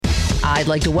I'd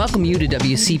like to welcome you to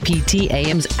WCPT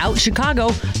AM's Out Chicago.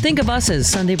 Think of us as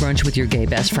Sunday brunch with your gay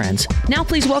best friends. Now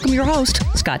please welcome your host,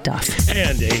 Scott Duff.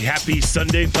 And a happy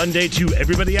Sunday fun day to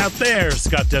everybody out there.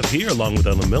 Scott Duff here along with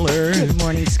Ella Miller. Good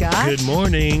morning, Scott. Good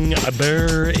morning.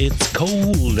 It's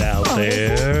cold out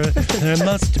there. There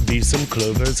must be some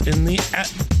clovers in the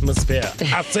atmosphere.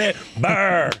 I said,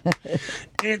 burr.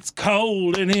 It's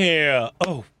cold in here.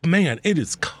 Oh, man, it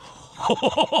is cold.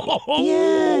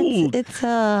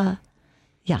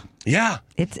 Yeah, Yeah.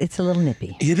 It's a little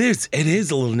nippy. It is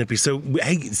a little nippy. So,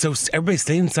 hey, everybody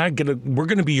stay inside. We're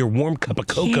going to be your warm cup of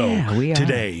cocoa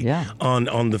today. Yeah.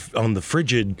 On the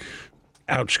frigid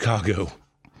Out Chicago.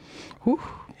 Whew.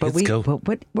 But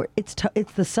it's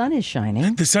the sun is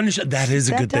shining. The sun is that is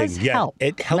a good thing. Help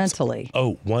it helps mentally.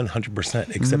 Oh,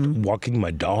 100%. Except walking my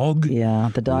dog.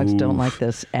 Yeah, the dogs don't like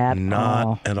this at all.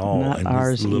 Not at all. Not and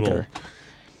ours either.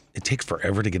 It takes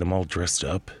forever to get them all dressed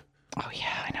up. Oh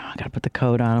yeah, I know. I got to put the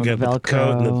coat on. You got to put the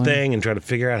coat and the thing and try to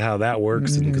figure out how that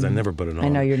works because I never put it on. I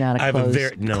know you're not a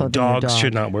clothes. Dogs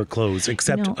should not wear clothes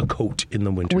except a coat in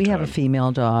the winter. We have a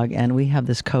female dog and we have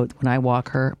this coat. When I walk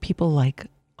her, people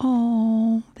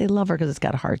they love her because it's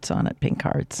got hearts on it, pink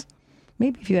hearts.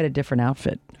 Maybe if you had a different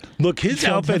outfit. Look, his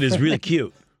outfit is really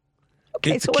cute.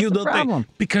 Okay, it's so a cute what's the little problem?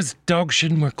 thing because dogs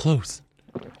shouldn't wear clothes.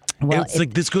 Well, it's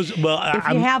like this goes well.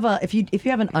 If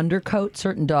you have an undercoat,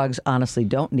 certain dogs honestly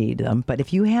don't need them. But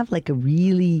if you have like a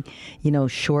really,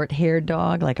 short-haired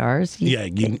dog like ours, you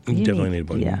definitely need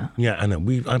one. Yeah, I know.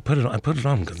 I put it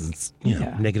on because it's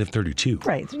negative 32.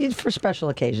 Right, for special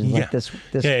occasions like this.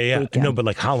 Yeah. Weekend. No, but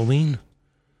like Halloween.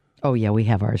 Oh yeah, we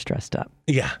have ours dressed up.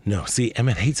 Yeah, no. See,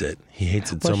 Emmett hates it. He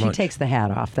hates it so much. Well, she takes the hat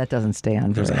off. That doesn't stay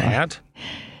on. There's a hat.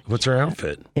 What's her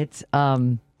outfit? It's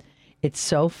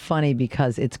so funny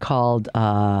because it's called.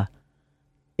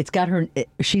 It's got her.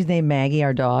 She's named Maggie,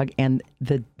 our dog, and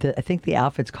I think the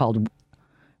outfit's called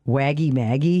Waggy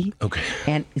Maggie. Okay.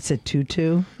 And it's a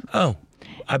tutu. Oh,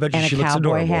 I bet you she looks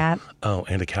adorable. And a cowboy hat. Oh,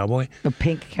 and a cowboy. A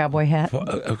pink cowboy hat.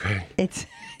 Okay.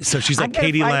 So she's like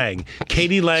Katie Lang.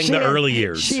 Katie Lang, the early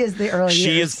years. She is the early years.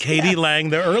 She is Katie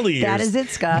Lang, the early years. That is it,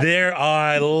 Scott.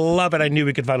 I love it. I knew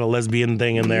we could find a lesbian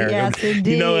thing in there. Yes,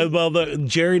 indeed.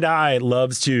 Jerry Dye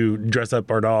loves to dress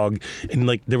up our dog. And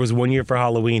like there was one year for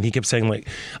Halloween, he kept saying like,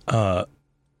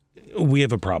 we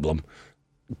have a problem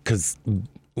because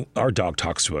our dog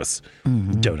talks to us.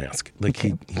 Mm-hmm. Don't ask. Like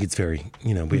he's very,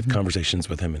 we have conversations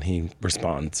with him and he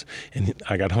responds. And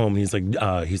I got home and he's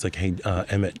like, hey,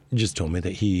 Emmett just told me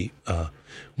that he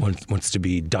wants to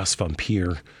be Das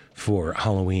Vampire for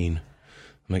Halloween.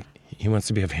 I'm like, he wants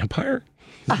to be a vampire?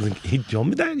 Like, he told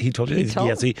me that? He told you?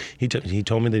 Yes, he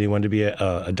told me that he wanted to be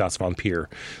a Das Vampire.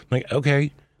 I'm like,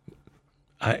 okay.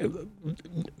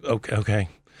 Okay.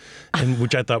 And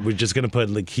which I thought we're just gonna put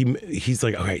like he's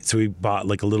like, okay, so we bought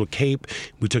like a little cape.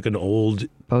 We took an old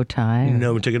bow tie.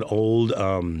 No, we took an old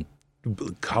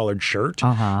collared shirt.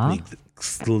 And he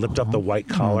slipped up the white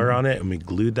collar on it, and we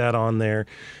glued that on there.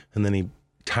 And then he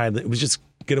tied it. It was just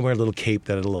gonna wear a little cape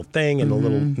that had a little thing and a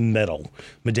little metal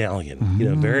medallion.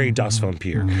 Very Das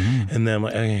Vampire. And then I'm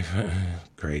like, okay,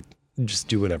 great, just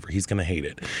do whatever. He's gonna hate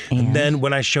it. And then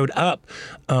when I showed up.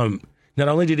 Not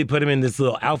only did he put him in this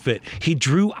little outfit, he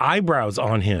drew eyebrows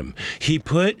on him. He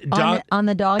put on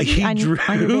the dog. On your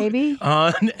baby.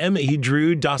 On Emmett, he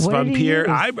drew Das Vampire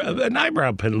an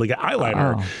eyebrow pen, like an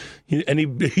eyeliner. Oh. And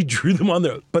he drew them on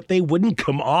there, but they wouldn't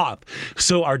come off.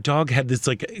 So our dog had this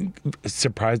like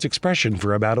surprised expression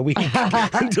for about a week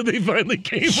until they finally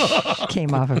came off.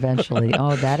 Came off eventually.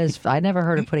 Oh, I never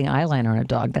heard of putting eyeliner on a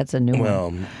dog. That's a new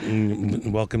one.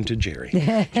 Well, welcome to Jerry.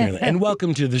 And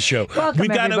welcome to the show. Welcome,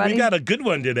 everybody. We got a good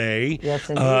one today. Yes,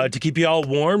 indeed. To keep you all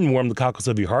warm the cockles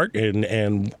of your heart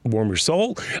and warm your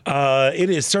soul. It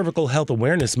is Cervical Health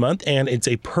Awareness Month, and it's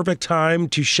a perfect time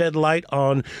to shed light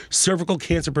on cervical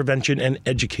cancer prevention and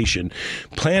education.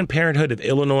 Planned Parenthood of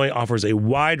Illinois offers a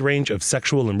wide range of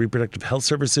sexual and reproductive health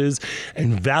services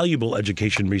and valuable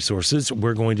education resources.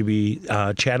 We're going to be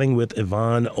chatting with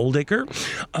Yvonne Oldaker,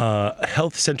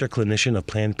 health center clinician of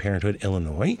Planned Parenthood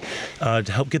Illinois,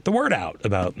 to help get the word out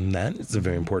about that. It's a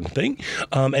very important thing.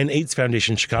 And AIDS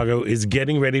Foundation Chicago is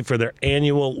getting ready for their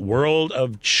annual World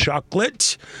of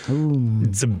Chocolate. Ooh.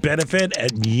 It's a benefit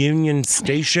at Union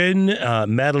Station.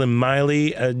 Madeline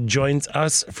Miley joins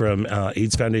us from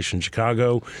AIDS Foundation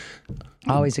Chicago.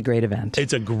 Always a great event.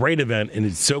 It's a great event, and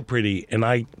it's so pretty. And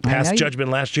I passed judgment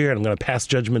last year, and I'm going to pass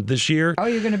judgment this year. Oh,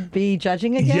 you're going to be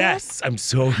judging again? Yes, I'm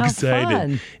so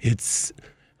excited. Fun. It's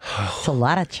a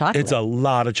lot of chocolate. It's a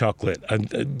lot of chocolate.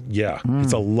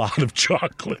 It's a lot of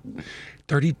chocolate.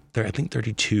 I think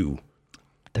 32.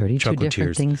 32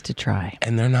 different things to try.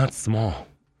 And they're not small.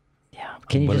 Yeah. Yeah.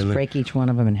 Can you But just then- break each one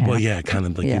of them in half? Well, yeah, kind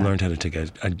of like you Yeah. learned how to take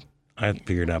I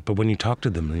figured out. But when you talk to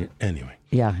them, anyway.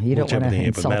 Yeah, you don't want Whichever to they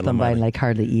ate, but insult them by Madeline- like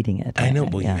hardly eating it. I know,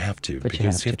 right? well, Yeah. you have to, But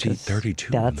because you have to eat 'cause- 32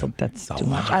 Yeah, of them. that's It's a too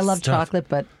much. lot I of love stuff. chocolate,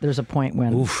 but there's a point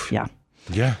when, Oof. yeah.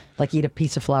 Yeah. Like eat a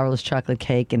piece of flourless chocolate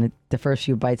cake, and the first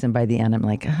few bites, and by the end, I'm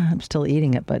like, I'm still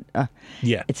eating it, but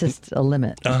Yeah. it's just a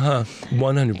limit.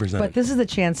 100%. But this is a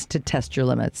chance to test your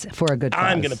limits for a good cause.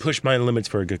 I'm going to push my limits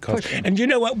for a good cause. Push them. And you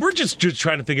know what? We're just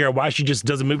trying to figure out why she just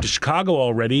doesn't move to Chicago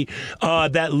already.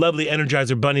 That lovely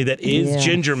Energizer bunny that is Yeah.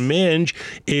 Ginger Minj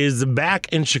is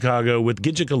back in Chicago with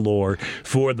Gidget Galore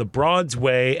for the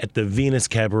Broadway at the Venus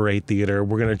Cabaret Theater.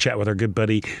 We're going to chat with our good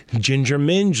buddy Ginger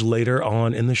Minj later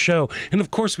on in the show. And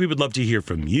of course, we would love to hear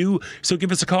from you. So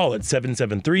give us a call at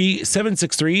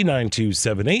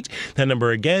 773-763-9278. That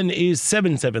number again is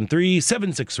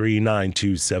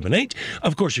 773-763-9278.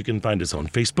 Of course, you can find us on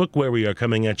Facebook, where we are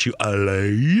coming at you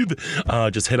live.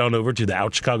 Just head on over to the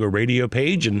Out Chicago radio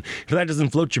page. And if that doesn't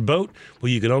float your boat,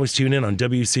 well, you can always tune in on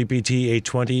WCPT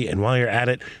 820. And while you're at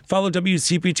it, follow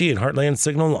WCPT and Heartland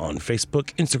Signal on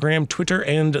Facebook, Instagram, Twitter,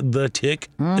 and the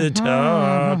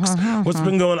TikToks. What's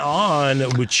been going on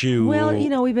with you? Well,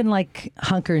 we've been like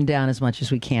hunkering down as much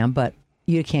as we can, but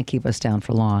you can't keep us down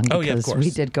for long. Oh, yeah, of because course. we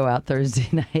did go out Thursday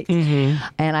night.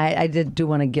 And I do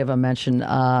want to give a mention.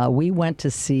 We went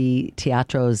to see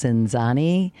Teatro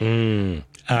Zinzani.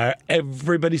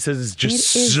 Everybody says it's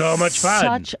just It is so much fun.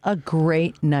 Such a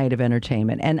great night of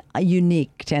entertainment and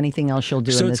unique to anything else you'll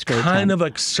do So in it's this great kind time. of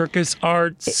like circus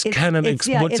arts, It's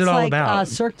what's it all like, about?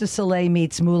 Cirque du Soleil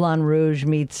meets Moulin Rouge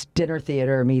meets dinner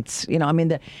theater meets,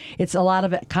 it's a lot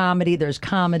of comedy. There's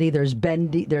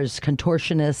bending, there's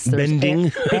contortionists, there's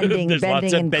Bending. bending, There's lots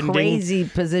of in bending. crazy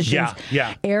positions.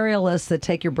 Yeah. Aerialists that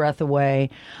take your breath away.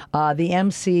 The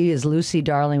MC is Lucy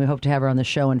Darling. We hope to have her on the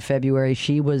show in February.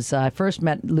 She was, I first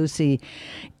met Lucy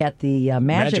at the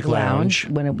Magic Lounge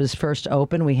when it was first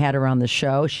open. We had her on the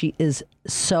show. She is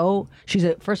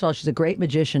first of all, she's a great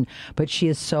magician, but she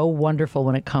is so wonderful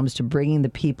when it comes to bringing the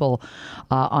people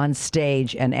on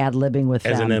stage and ad-libbing with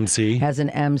them. As an MC? As an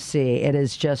MC. It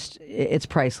is just, it's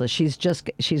priceless.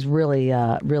 She's really,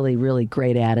 really, really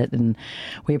great at it, and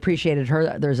we appreciated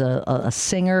her. There's a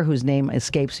singer whose name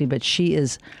escapes me, but she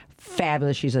is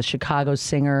fabulous. She's a Chicago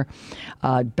singer,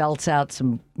 belts out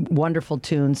some wonderful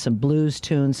tunes, some blues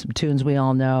tunes, some tunes we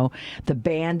all know. The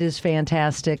band is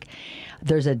fantastic.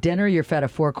 There's a dinner. You're fed a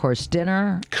 4-course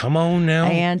dinner. Come on now.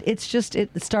 And it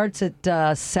starts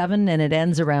at 7 and it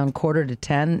ends around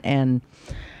 9:45. And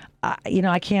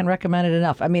I can't recommend it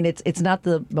enough. I mean, it's not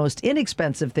the most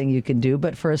inexpensive thing you can do,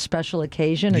 but for a special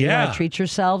occasion, or you want to treat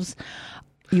yourselves,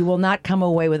 you will not come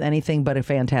away with anything but a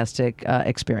fantastic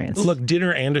experience. Look,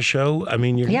 dinner and a show. I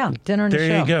mean, dinner and a show.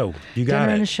 There you go. You got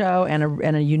dinner it. and a show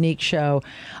and a unique show.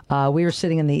 We were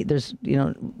sitting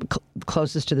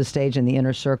closest to the stage in the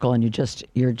inner circle, and you just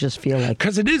feel like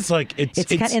Because it is like it's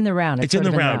kind of in the round. It's in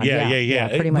the round. Yeah.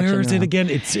 Pretty much. Where in is the it round. again?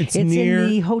 It's in near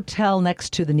the hotel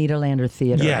next to the Nederlander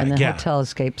Theater. Yeah, and the yeah. hotel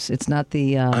escapes. It's not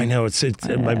the. I know it's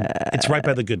right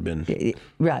by the Goodman.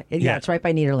 Right. Yeah, it's right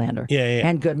by Nederlander. Yeah.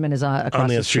 And Goodman is across On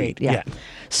the the street. Yeah. Yeah.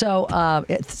 So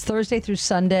it's Thursday through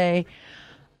Sunday.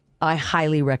 I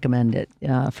highly recommend it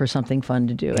for something fun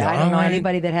to do. I don't know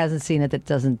anybody that hasn't seen it that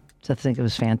doesn't think it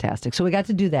was fantastic. So we got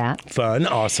to do that. Fun,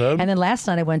 awesome. And then last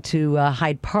night I went to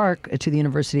Hyde Park to the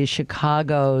University of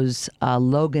Chicago's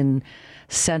Logan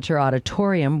Center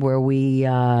Auditorium, where we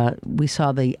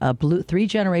saw the Three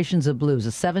Generations of Blues, a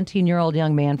 17-year-old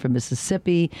young man from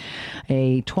Mississippi,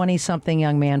 a 20-something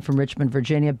young man from Richmond,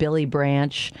 Virginia, Billy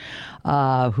Branch,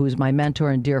 who's my mentor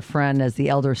and dear friend as the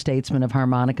elder statesman of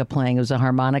harmonica playing. It was a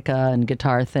harmonica and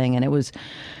guitar thing, and it was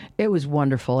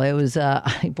wonderful. It was,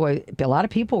 boy, a lot of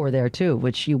people were there too,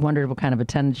 which you wondered what kind of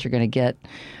attendance you're going to get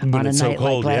on a night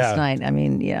like last night. I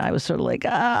mean, I was sort of like,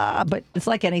 but it's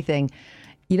like anything.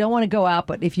 You don't want to go out,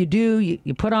 but if you do,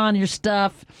 you put on your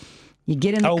stuff, you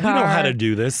get in the car. We know how to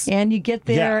do this. And you get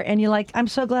there and you're like, I'm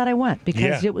so glad I went,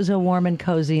 because it was a warm and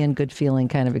cozy and good feeling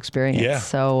kind of experience. Yeah.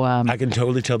 So I can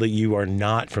totally tell that you are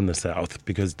not from the South,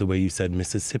 because the way you said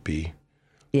Mississippi.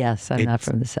 Yes, I'm not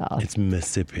from the South. It's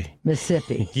Mississippi.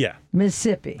 Mississippi. Yeah.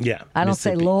 Mississippi. Yeah. I don't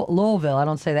say Louisville. I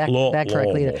don't say that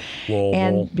correctly either.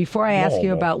 And before I ask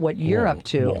you about what you're up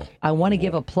to, I want to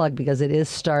give a plug, because it is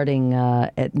starting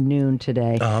at noon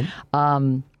today.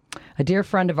 A dear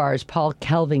friend of ours, Paul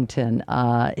Kelvington,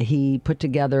 he put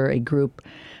together a group.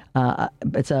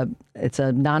 It's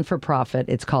a non-for-profit.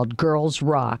 It's called Girls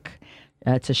Rock.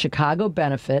 It's a Chicago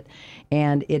benefit,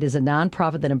 and it is a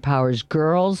nonprofit that empowers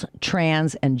girls,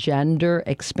 trans, and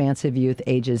gender-expansive youth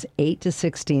ages 8 to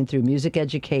 16 through music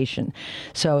education.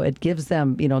 So it gives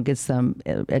them, gets them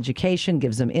education,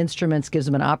 gives them instruments, gives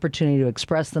them an opportunity to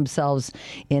express themselves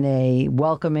in a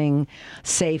welcoming,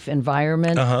 safe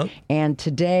environment. And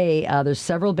today, there's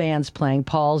several bands playing,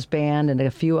 Paul's band and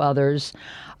a few others.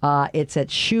 It's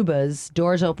at Shuba's.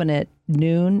 Doors open at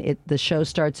noon. The show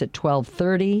starts at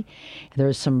 12:30.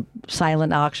 There's some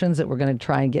silent auctions that we're going to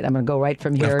try and get. I'm going to go right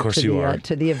from here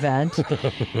to the event.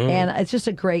 And it's just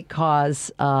a great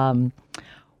cause. One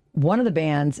of the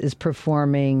bands is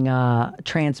performing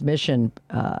Transmission,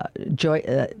 Joy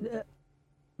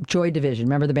Division.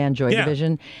 Remember the band Joy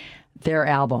Division? Their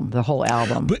album, the whole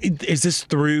album. But is this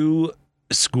through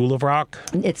School of Rock?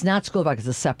 It's not School of Rock. It's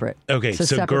a separate. Okay, it's a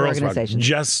so separate Girls Rock, organization.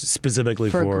 just specifically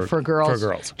for girls. For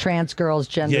girls. Trans girls,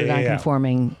 gender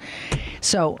nonconforming.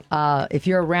 So if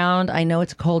you're around, I know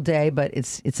it's a cold day, but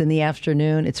it's in the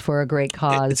afternoon. It's for a great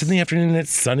cause. It's in the afternoon.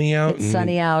 It's sunny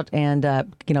out. And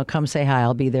come say hi.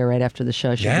 I'll be there right after the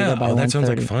show. Should be there by that sounds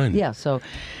like fun. Yeah, so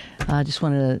I just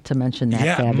wanted to mention that.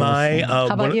 Yeah, how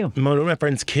about you? One of my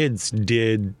friend's kids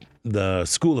did the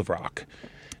School of Rock.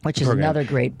 Which is another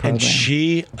great program. And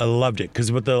she loved it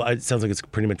because it sounds like it's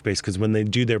pretty much based because when they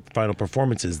do their final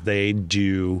performances, they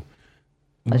do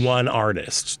one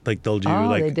artist. Like they'll do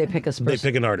they pick a They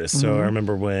pick an artist. So I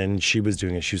remember when she was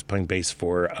doing it, she was playing bass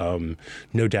for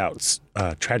No Doubt's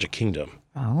Tragic Kingdom.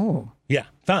 Oh. Yeah,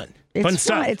 fun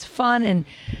stuff. It's fun, and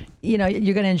you're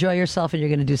going to enjoy yourself, and you're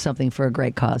going to do something for a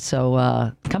great cause.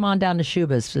 So come on down to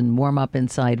Shuba's and warm up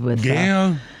inside with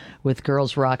with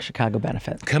Girls Rock Chicago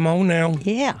benefit. Come on now.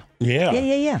 Yeah.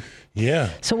 Yeah.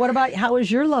 So what about, how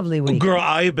was your lovely week? Girl,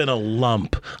 I have been a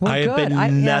lump. Well, I have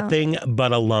been nothing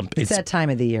but a lump. It's that time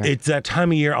of the year. It's that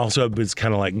time of year. Also, it was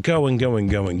kind of like going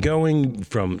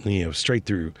from, straight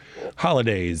through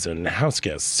holidays and house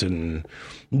guests and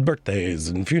birthdays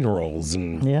and funerals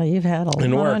and you've had a lot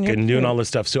and work on your and doing all this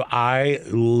stuff. So I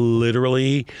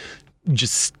literally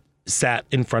just sat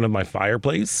in front of my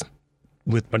fireplace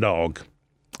with my dog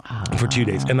for 2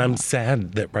 days, and I'm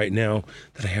sad that right now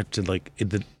that I have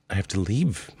to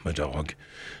leave my dog.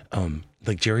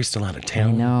 Jerry's still out of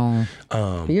town. I know.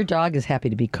 But your dog is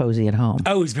happy to be cozy at home.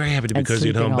 Oh, he's very happy to be cozy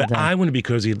at home. But I want to be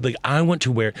cozy. Like I want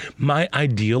to wear my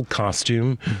ideal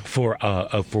costume for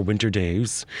winter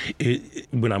days.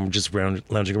 When I'm just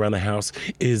lounging around the house,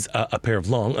 is a pair of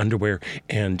long underwear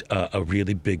and a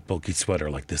really big bulky sweater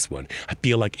like this one. I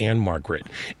feel like Anne Margaret,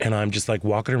 and I'm just like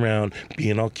walking around,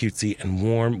 being all cutesy and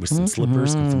warm with some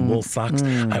slippers and some wool socks.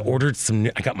 I ordered some.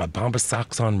 I got my Bomba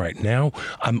socks on right now.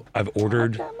 I've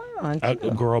ordered.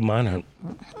 Girl, mine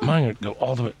go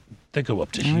all the way. They go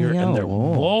up to here, and they're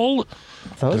wool.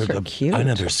 Those are cute. I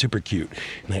know, they're super cute.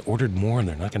 And I ordered more, and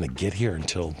they're not going to get here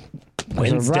until Wednesday.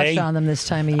 There's a rush on them this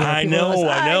time of year. I know.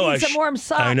 I need some warm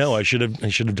socks. I know. I should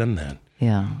have done that.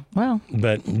 Yeah. Well.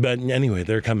 But anyway,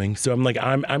 they're coming. So I'm like,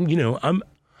 I'm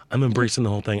embracing the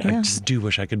whole thing. I just do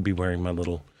wish I could be wearing my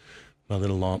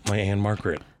Anne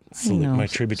Margaret. My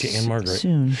tribute to Anne Margaret.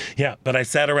 Soon. Yeah, but I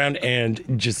sat around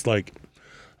and just like.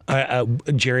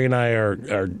 Jerry and I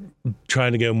are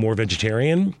trying to go more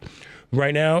vegetarian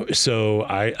right now, so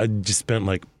I just spent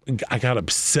I got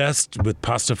obsessed with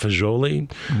pasta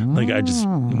fagioli. I just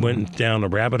went down a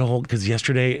rabbit hole because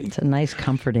yesterday it's a nice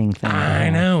comforting thing. I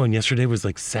know, and yesterday was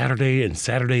Saturday, and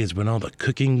Saturday is when all the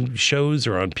cooking shows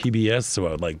are on PBS, so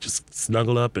I would just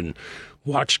snuggle up and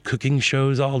watch cooking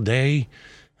shows all day.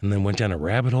 And then went down a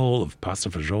rabbit hole of pasta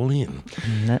fagioli.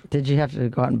 Did you have to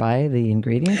go out and buy the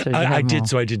ingredients? Or I did,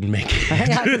 so I didn't make it.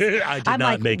 I did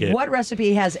not make it. What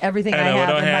recipe has everything I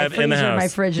have in my freezer, my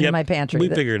fridge, and in my pantry? We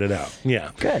figured it out.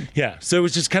 Yeah. Good. Yeah. So it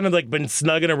was just kind of been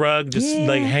snug in a rug, just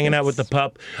hanging out with the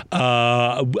pup.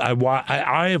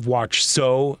 I have watched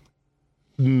so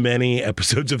many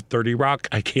episodes of 30 Rock.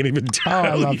 I can't even tell.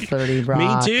 I love 30 Rock.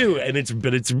 Me too. And it's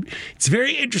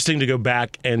very interesting to go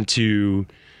back and to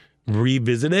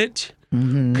revisit it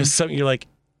because you're like,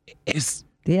 is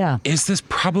this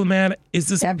problematic? Is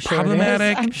this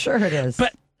problematic? I'm sure it is.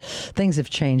 But things have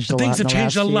changed a lot. Things have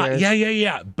changed a lot. Years.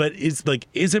 Yeah. But is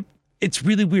it? It's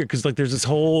really weird because there's this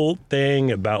whole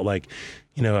thing about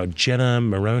Jenna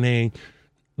Maroney,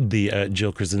 the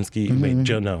Jill Krasinski. Wait,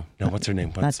 Jill? No. What's her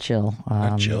name? Not Jill.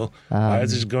 Not Jill. Why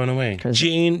is this going away?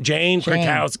 Jane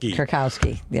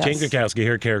Krakowski. Yes. Jane Krakowski,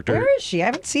 her character. Where is she? I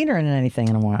haven't seen her in anything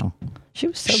in a while. She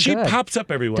was so good. She pops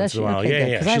up every once in a while.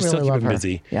 Okay, Yeah. She's really still keeping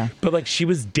busy. Yeah. But she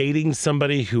was dating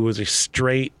somebody who was a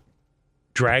straight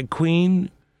drag queen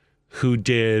who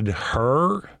did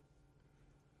her.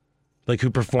 like who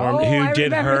performed, I did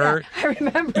remember her. that. I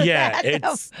remember Yeah, that.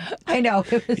 it's I know.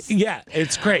 It was, yeah,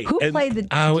 it's great. Who played the?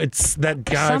 Oh, it's that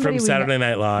guy Somebody from we Saturday know.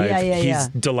 Night Live. Yeah. He's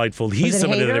delightful. He's it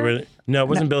somebody that Hader? no, it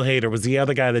wasn't Bill Hader. It was the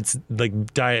other guy that's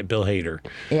like Diet Bill Hader.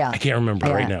 Yeah. I can't remember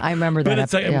right now. I remember that. But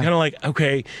it's like I'm kind of like,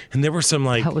 okay, and there were some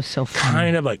like That was so funny.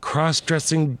 kind of like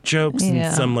cross-dressing jokes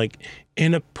and some like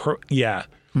yeah.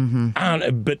 Mm-hmm. I don't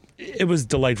know, but it was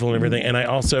delightful and everything. And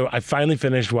I finally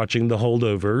finished watching The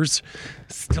Holdovers.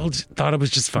 Still thought it was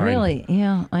just fine. Really?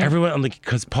 Yeah. Everyone,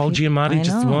 because Paul Giamatti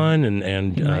just won,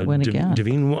 and He might win again.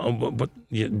 Davine won.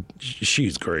 Yeah,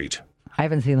 she's great. I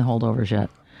haven't seen The Holdovers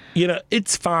yet.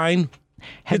 It's fine.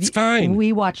 Fine.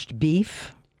 We watched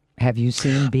Beef. Have you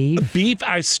seen Beef? Beef,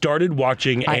 I started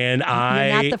watching, and You're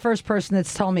not the first person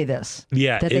that's told me this.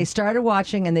 Yeah, That they started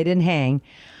watching and they didn't hang.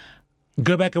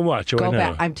 Go back and watch. Go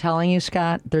back. I'm telling you,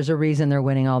 Scott, there's a reason they're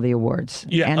winning all the awards.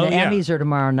 Yeah. And the Emmys are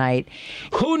tomorrow night.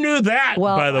 Who knew that,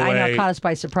 Well, by the way? I know, it caught us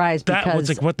by surprise because... That was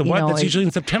like, what? That's usually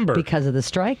in September. Because of the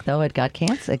strike, though, it got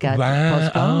canceled. It got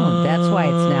postponed. That's why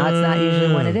it's not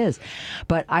usually when it is.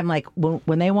 But I'm like,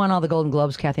 when they won all the Golden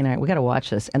Globes, Kathy and I, we got to watch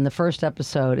this. And the first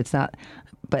episode, it's not...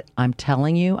 But I'm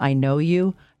telling you, I know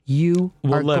you. You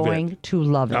are going to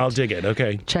love it. I'll dig it.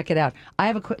 Okay. Check it out. I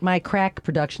have my Crack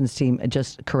Productions team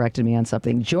just corrected me on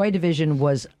something. Joy Division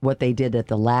was what they did at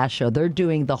the last show. They're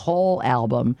doing the whole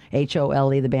album, Hole,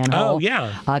 the band Hole. Oh,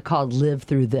 yeah. Called Live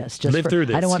Through This. Live Through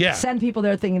This, I don't want to send people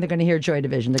there thinking they're going to hear Joy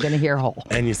Division. They're going to hear Hole.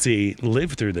 And you see,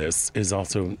 Live Through This is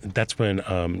also, that's when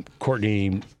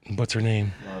Courtney, what's her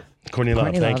name? Courtney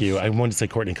Love, thank you. I wanted to say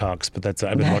Courtney Cox, but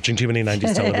I've been watching too many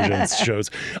 90s television shows.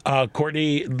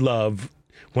 Courtney Love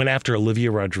went after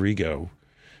Olivia Rodrigo,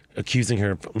 accusing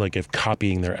her of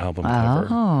copying their album cover.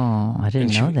 Oh, I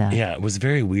didn't know that. Yeah, it was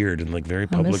very weird and very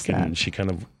public, and she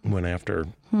kind of went after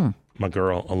my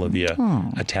girl Olivia,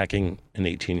 attacking an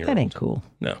 18-year-old. That ain't cool.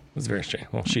 No, it was very strange.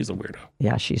 Well, she's a weirdo.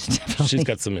 Yeah, she's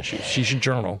got some issues. She should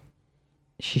journal.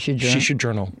 She should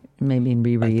journal. Maybe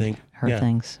reread her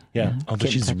things. Yeah, although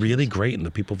she's really great in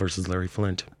The People versus Larry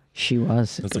Flint. She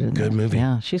was. It's a good movie.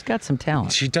 Yeah, she's got some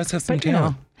talent. She does have some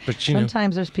talent. But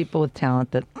sometimes there's people with talent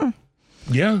that.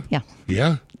 Yeah.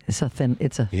 It's a fine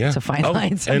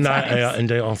line. Sometimes.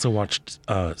 And I also watched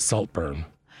Saltburn.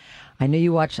 I knew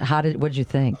you watched. What did you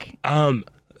think? I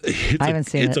haven't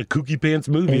seen it. It's a kooky pants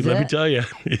movie. Let me tell you,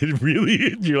 it really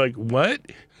is. You're like, what?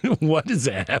 What is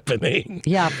happening?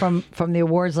 Yeah, from the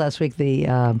awards last week,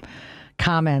 the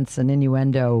comments and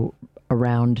innuendo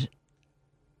around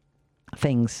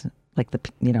things like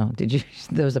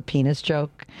there was a penis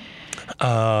joke.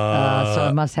 So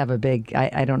it must have a big.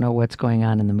 I don't know what's going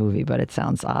on in the movie, but it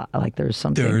sounds like there's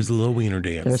something. There's a little wiener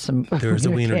dance. There's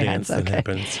a wiener dance that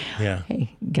happens. Yeah.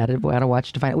 Hey, gotta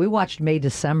watch to find it. We watched May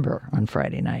December on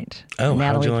Friday night. Oh,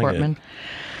 Natalie how'd you Portman. Like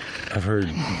it? I've heard.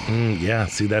 Yeah.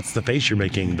 See, that's the face you're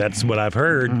making. That's what I've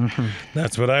heard. Mm-hmm.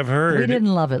 That's what I've heard. We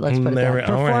didn't love it. Let's put it down.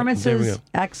 Performances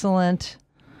excellent.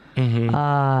 Mm-hmm.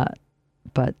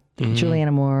 But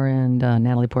Julianne Moore and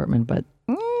Natalie Portman, but.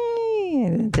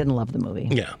 Didn't love the movie.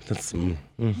 Yeah, that's anyway.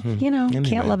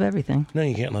 Can't love everything. No,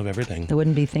 you can't love everything. There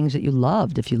wouldn't be things that you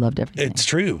loved if you loved everything. It's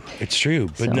true. But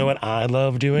you know what I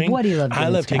love doing? What do you love doing, I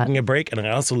love Scott? taking a break, and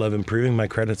I also love improving my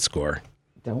credit score.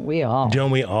 Don't we all?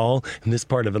 And this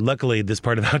part of it, luckily, this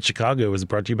part about Chicago was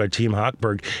brought to you by Team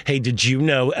Hochberg. Hey, did you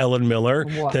know, Ellen Miller,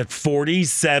 that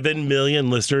 47 million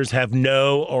listeners have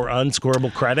no or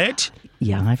unscorable credit?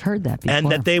 Yeah, I've heard that before.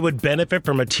 And that they would benefit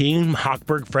from a Team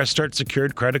Hochberg Fresh Start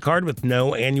secured credit card with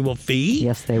no annual fee?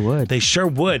 Yes, they would. They sure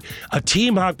would. A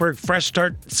Team Hochberg Fresh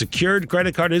Start secured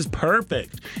credit card is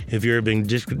perfect. If you're being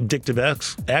addictive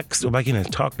I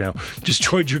can't talk now,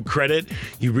 destroyed your credit,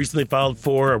 you recently filed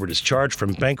for or were discharged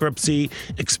from bankruptcy,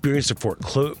 experienced a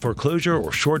foreclosure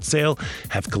or short sale,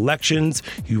 have collections,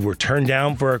 you were turned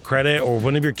down for a credit, or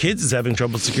one of your kids is having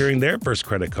trouble securing their first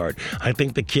credit card. I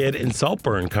think the kid in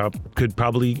Saltburn could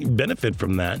probably benefit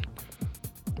from that.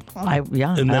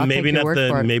 And then maybe not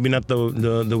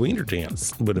the wiener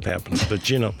dance would have happened, but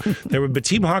but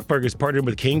Team Hochberg has partnered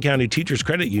with Kane County Teachers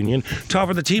Credit Union to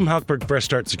offer the Team Hochberg Fresh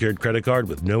Start secured credit card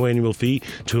with no annual fee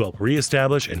to help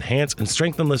reestablish, enhance, and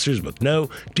strengthen listeners with no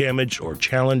damaged or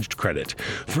challenged credit.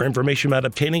 For information about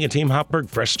obtaining a Team Hochberg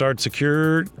Fresh Start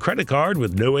secured credit card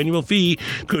with no annual fee,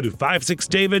 go to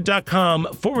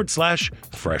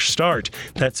 56david.com/fresh start.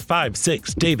 That's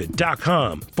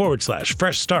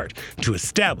 56david.com/fresh start to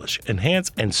establish,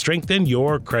 enhance, and strengthen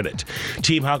your credit.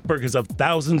 Team Hochberg has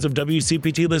thousands of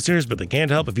WCPT listeners, but they can't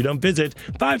help if you don't visit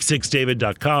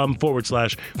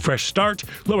 56david.com/fresh start,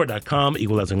 lower.com,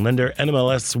 equal housing lender,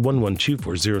 NMLS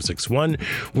 1124061.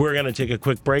 We're going to take a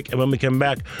quick break, and when we come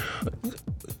back,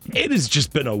 it has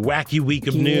just been a wacky week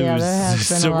of news. Yeah, there has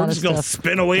been So a lot we're of just going to stuff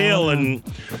spin a wheel going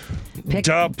and Pick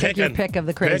your pick of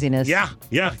the craziness. Yeah.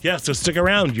 So stick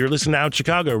around. You're listening to Out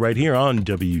Chicago right here on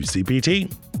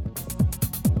WCPT.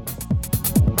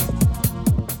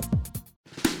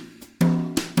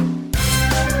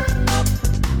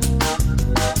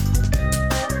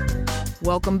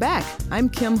 Welcome back. I'm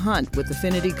Kim Hunt with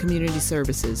Affinity Community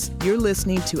Services. You're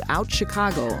listening to Out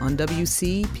Chicago on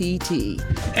WCPT.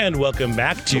 And welcome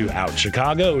back to Out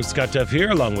Chicago. Scott Duff here,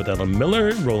 along with Ella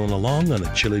Miller, rolling along on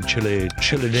a chilly day.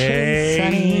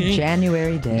 Sunny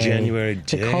January day. January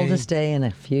day. The coldest day in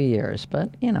a few years,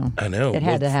 but, I know. It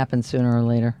had to happen sooner or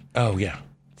later. Oh, yeah.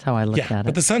 That's how I look at it.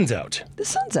 But the sun's out. The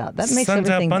sun's out. That makes Sun's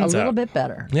out, everything a bun's little out. bit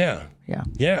better. Yeah.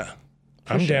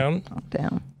 I'm down. I'm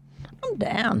down.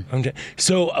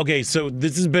 So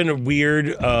this has been a weird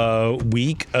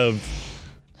week of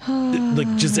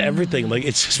like just everything. Like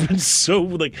it's just been so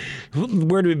like,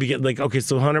 where do we begin? Like, okay,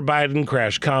 so Hunter Biden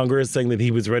crashed Congress saying that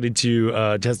he was ready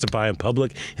to testify in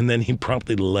public, and then he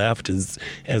promptly left as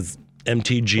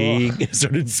MTG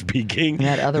started speaking. And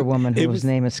that other woman whose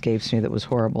name escapes me that was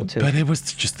horrible too. But it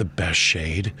was just the best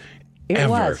shade. It ever.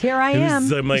 was. Here I am.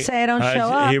 You say I don't show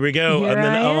up. Here we go. Here and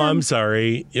then, I am. I'm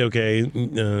sorry. Okay,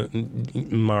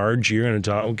 Marge, you're going to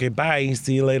talk. Okay, bye.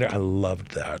 See you later. I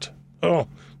loved that. Oh,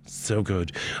 so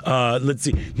good. Let's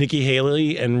see. Nikki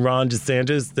Haley and Ron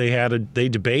DeSantis, they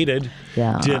debated.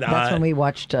 Yeah, that's when we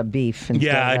watched Beef.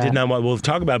 Yeah, I did not want. We'll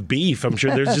talk about beef. I'm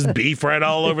sure there's just beef right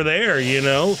all over there,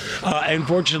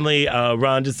 Unfortunately,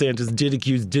 Ron DeSantis did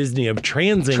accuse Disney of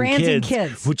transing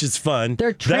kids, which is fun.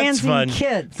 They're transing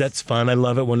kids. That's fun. I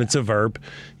love it when it's a verb.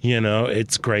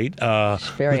 It's great.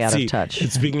 Very out of touch.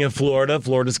 Speaking of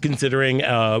Florida's considering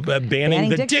banning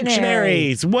the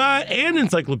dictionaries. What? And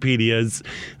encyclopedias.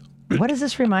 What does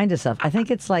this remind us of? I think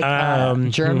it's like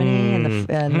Germany in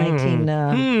the 19...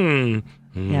 I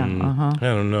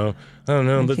don't know.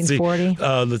 1940?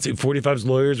 Let's see. 45's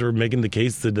lawyers were making the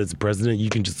case that as a president, you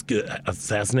can just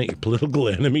assassinate your political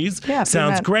enemies. Yeah,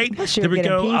 sounds great. There we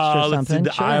go. Let's see.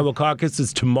 The Iowa caucus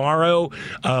is tomorrow,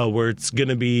 where it's going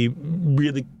to be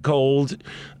really cold.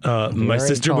 My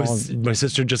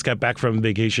sister just got back from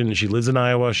vacation. She lives in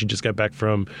Iowa. She just got back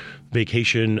from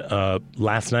vacation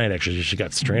last night. Actually, she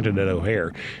got stranded at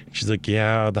O'Hare. She's like,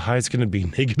 "Yeah, the high's going to be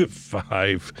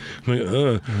 -5." I'm like,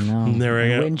 I know. There we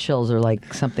go. Wind chills are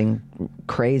like something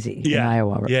crazy in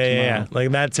Iowa. Yeah.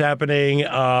 Like that's happening.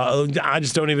 I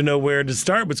just don't even know where to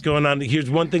start. What's going on? Here's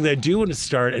one thing that I do want to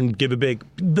start and give a big.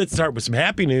 Let's start with some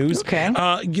happy news. Okay.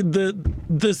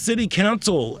 The city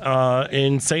council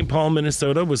in St. Paul,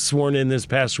 Minnesota, was sworn in this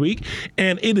past week,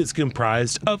 and it is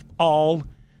comprised of all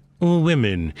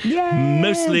women. Yay!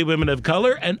 Mostly women of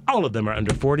color, and all of them are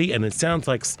under 40, and it sounds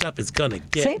like stuff is gonna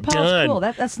get St. Paul's done. cool.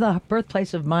 That's the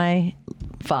birthplace of my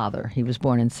father. He was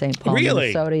born in St. Paul, Really?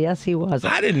 Minnesota. Yes, he was.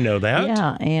 I didn't know that.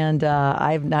 Yeah, and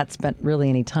I've not spent really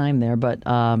any time there, but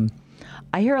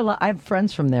I hear a lot. I have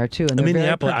friends from there too, and they're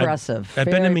very progressive. I've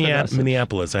been to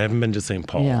Minneapolis. I haven't been to St.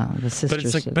 Paul. Yeah, the sister But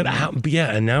it's like, city.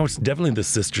 and now it's definitely the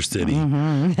sister city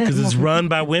because it's run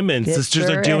by women. It Sisters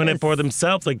sure are doing is. it for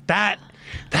themselves. Like that.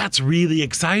 That's really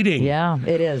exciting. Yeah,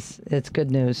 it is. It's good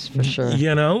news for sure.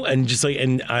 And just like,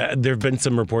 and there have been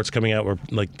some reports coming out where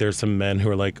like there's some men who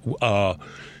are like,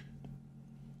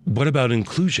 what about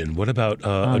inclusion? What about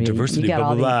diversity? You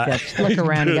got blah, blah, blah. Look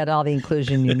around, you got all the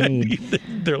inclusion you need.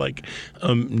 They're like,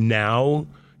 now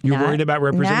you're worried about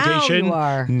representation? Now you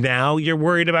are. Now you're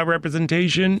worried about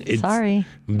representation? It's Sorry.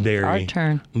 Very, our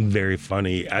turn. Very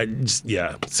funny.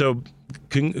 So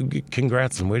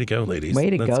congrats and way to go, ladies. Way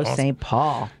to That's go, awesome. St.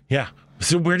 Paul. Yeah.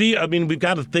 So we've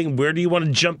got to think, where do you want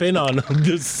to jump in on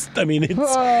this? I mean, it's...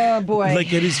 Oh, boy.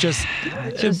 Like, it is just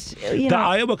the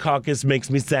Iowa caucus makes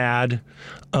me sad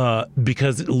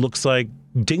because it looks like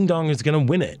Ding Dong is going to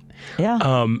win it.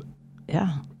 Yeah.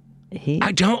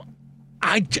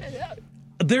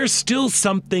 There's still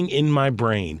something in my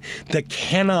brain that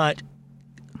cannot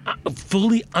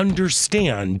fully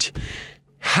understand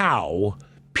how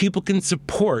people can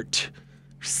support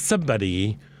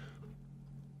somebody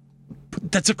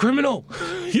that's a criminal.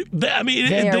 I mean,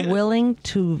 they are willing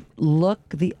to look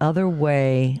the other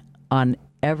way on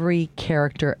every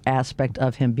character aspect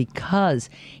of him because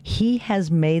he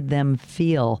has made them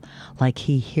feel like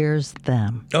he hears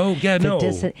them. Oh, yeah, no.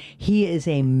 He is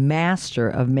a master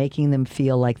of making them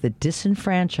feel like the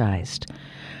disenfranchised,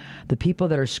 the people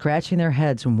that are scratching their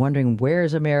heads and wondering, where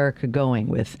is America going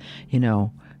with,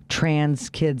 trans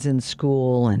kids in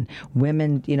school and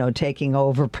women, taking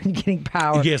over, getting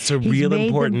power. Yes, so real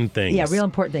important things. Yeah, real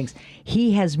important things.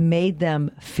 He has made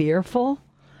them fearful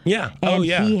Yeah. And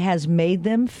yeah. he has made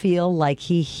them feel like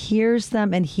he hears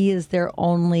them and he is their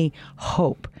only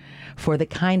hope for the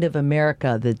kind of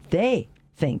America that they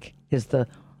think is the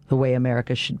way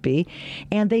America should be.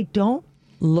 And they don't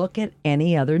look at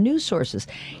any other news sources.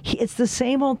 It's the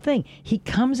same old thing. He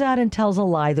comes out and tells a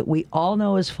lie that we all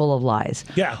know is full of lies.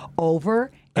 Yeah.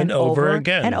 Over and over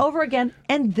again. And over again.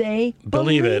 And they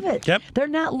believe it. Yep. They're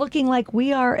not looking like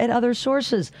we are at other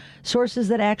sources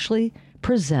that actually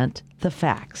present the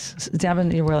facts.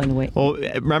 Devin, you're willing to wait. Well,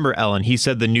 remember, Ellen, he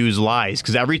said the news lies,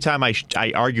 because every time I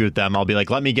argue with them, I'll be like,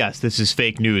 let me guess, this is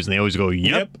fake news. And they always go,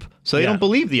 yep. So they don't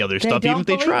believe the other stuff, even if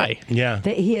they try. Yeah.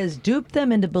 He has duped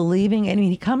them into believing. I mean,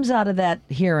 he comes out of that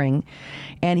hearing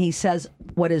and he says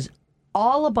what is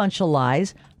all a bunch of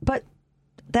lies, but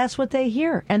that's what they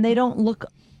hear. And they don't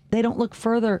look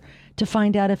further to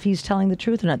find out if he's telling the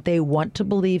truth or not. They want to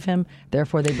believe him,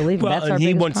 therefore they believe him. Well, That's our and he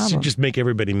biggest wants problem. to just make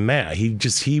everybody mad.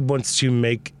 He wants to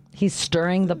make. He's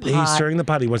stirring the pot. He's stirring the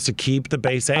pot. He wants to keep the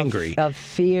base angry. Of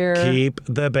fear. Keep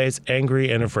the base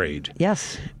angry and afraid.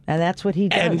 Yes, and that's what he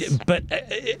does. But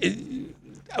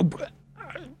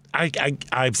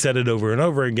I've said it over and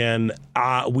over again.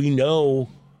 We know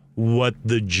what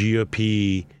the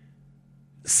GOP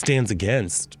stands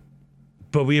against,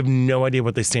 but we have no idea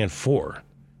what they stand for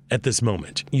at this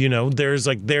moment. You know,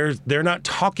 they're not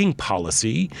talking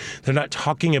policy. They're not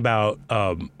talking about.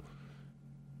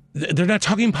 They're not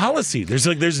talking policy.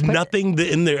 There's nothing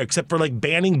in there except for like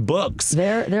banning books.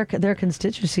 Their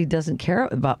constituency doesn't care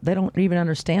about. They don't even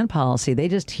understand policy. They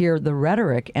just hear the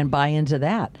rhetoric and buy into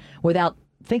that without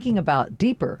thinking about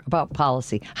deeper about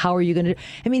policy. How are you going to?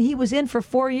 I mean, he was in for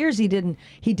 4 years. He did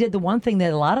the one thing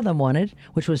that a lot of them wanted,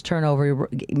 which was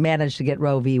managed to get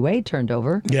Roe v. Wade turned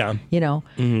over. Yeah, you know,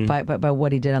 by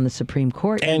what he did on the Supreme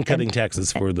Court and cutting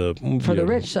taxes for the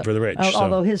rich. For the rich.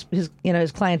 Although his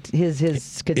client his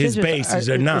base is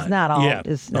not all. Yeah.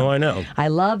 I know. I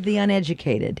love the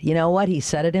uneducated. You know what? He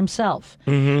said it himself.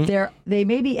 They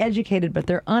may be educated, but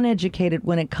they're uneducated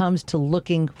when it comes to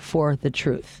looking for the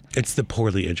truth. It's the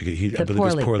poorly educated. I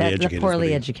believe it's poorly educated. The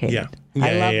poorly educated. Yeah.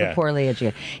 I love the poorly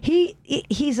educated.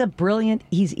 He's a brilliant.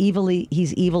 He's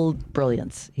evil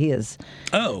brilliance. He is.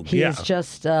 Oh, he is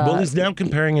just. Well, he's now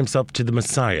comparing himself to the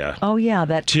Messiah. Oh yeah,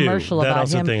 that commercial that about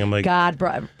also him. Thing, I'm like, God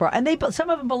brought, and some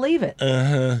of them believe it.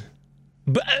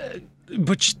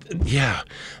 Which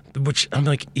I'm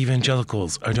like,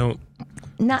 evangelicals. I don't.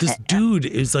 This dude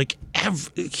is like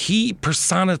he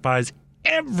personifies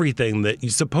everything that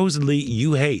supposedly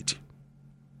you hate.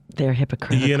 They're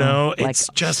hypocritical. You know, it's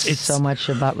so much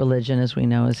about religion, as we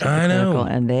know, is hypocritical, I know.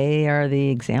 And they are the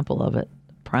example of it.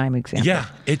 Prime example. Yeah,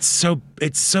 it's so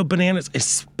bananas,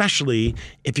 especially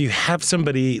if you have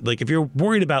somebody like if you're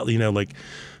worried about like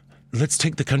let's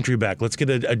take the country back, let's get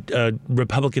a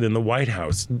Republican in the White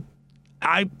House.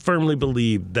 I firmly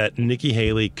believe that Nikki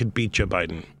Haley could beat Joe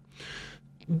Biden.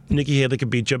 Nikki Haley could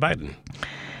beat Joe Biden.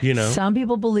 You know, some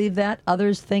people believe that.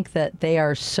 Others think that they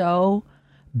are so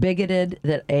bigoted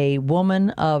that a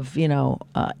woman of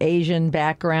Asian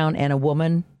background and a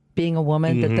woman being a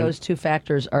woman, that those two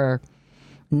factors are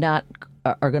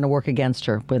going to work against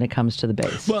her when it comes to the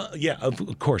base. Well, yeah,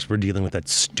 of course we're dealing with that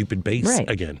stupid base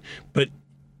again. But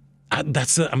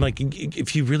I'm like,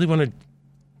 if you really want to,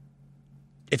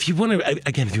 if you want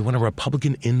a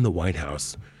Republican in the White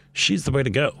House, she's the way to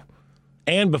go.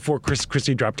 And before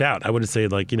Christie dropped out, I would say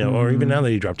or even now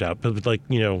that he dropped out, but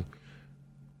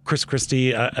Chris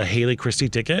Christie, a Haley Christie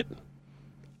ticket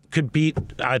could beat.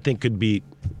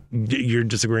 You're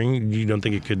disagreeing. You don't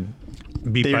think it could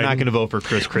beat? They're Biden? not going to vote for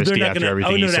Chris Christie after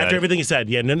everything he said. After everything he said,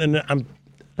 yeah. No.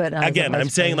 But I'm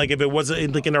saying if it was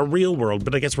in a real world,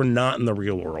 but I guess we're not in the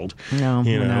real world. No,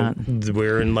 we're not.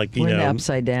 We're in we're in the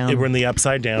upside down. We're in the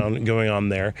upside down going on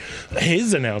there.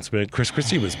 His announcement, Chris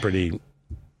Christie, was pretty.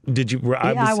 Did you?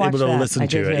 I was able to listen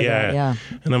to it. Yeah.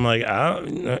 And I'm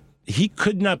like, he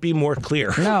could not be more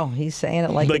clear. No, he's saying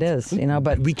it like it is.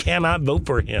 But we cannot vote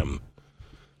for him.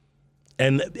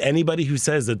 And anybody who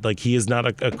says that he is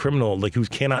not a criminal, who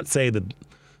cannot say that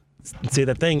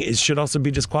thing should also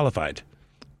be disqualified.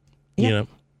 Yeah. You know.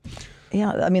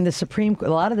 Yeah, I mean a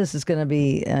lot of this is going to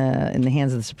be in the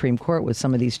hands of the Supreme Court with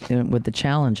some of these, with the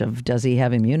challenge of does he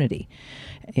have immunity,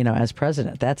 as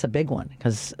president. That's a big one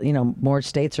because more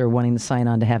states are wanting to sign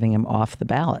on to having him off the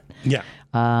ballot. Yeah.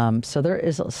 So there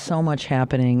is so much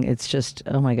happening. It's just,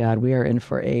 oh my God, we are in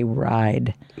for a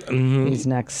ride these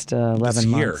next 11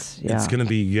 months. Yeah. It's going to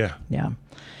be Yeah.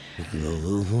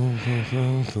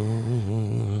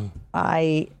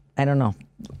 I don't know.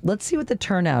 Let's see what the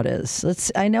turnout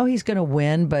is. I know he's going to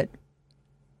win, but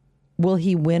will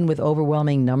he win with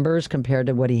overwhelming numbers compared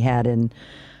to what he had in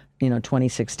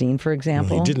 2016, for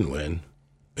example. He didn't win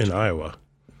in Iowa.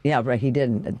 Yeah, right. He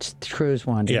didn't. Cruz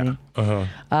won, didn't he?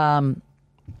 Uh-huh.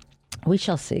 We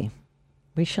shall see.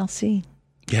 We shall see.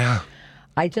 Yeah.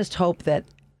 I just hope that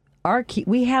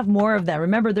we have more of that.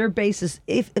 Remember, their base is,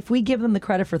 if we give them the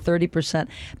credit for 30%,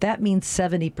 that means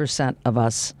 70% of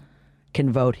us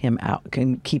can vote him out,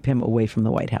 can keep him away from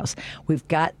the White House.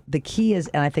 The key is,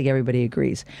 and I think everybody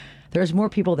agrees, there's more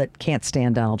people that can't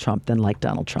stand Donald Trump than like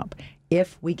Donald Trump.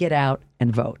 If we get out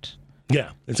and vote.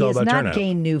 Yeah, it's all about turnout. He has not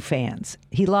gained new fans.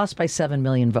 He lost by 7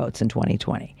 million votes in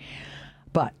 2020.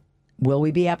 But will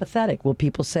we be apathetic? Will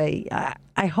people say,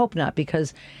 I hope not,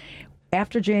 because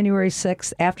after January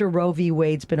 6th, after Roe v.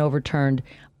 Wade's been overturned,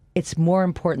 it's more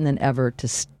important than ever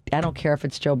I don't care if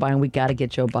it's Joe Biden. We got to get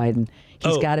Joe Biden.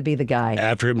 He's got to be the guy.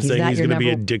 After him saying he's going to be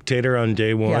a dictator on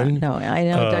day one. Yeah, no, I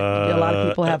know a lot of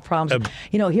people have problems.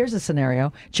 Here's a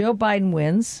scenario. Joe Biden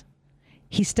wins.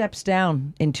 He steps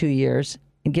down in 2 years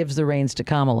and gives the reins to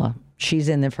Kamala. She's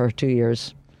in there for 2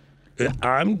 years.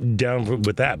 I'm down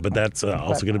with that, but that's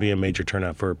also going to be a major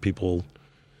turnout for people.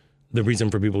 The reason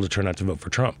for people to turn out to vote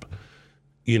for Trump.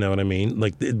 You know what I mean?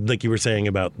 Like you were saying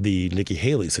about the Nikki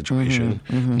Haley situation.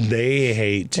 They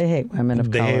hate women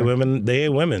of color. They hate women. They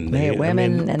hate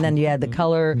women, and then you had the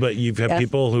color. But you've had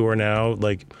people who are now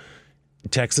like,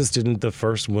 Texas didn't the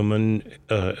first woman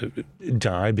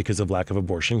die because of lack of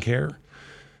abortion care?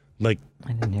 Like,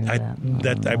 I didn't hear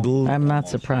that. I believe. I'm not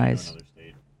surprised.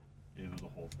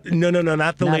 No,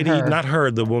 not the lady, her. not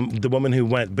her, the woman who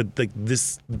went, but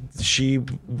she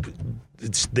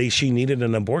needed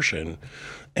an abortion,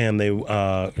 and they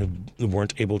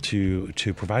weren't able to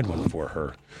provide one for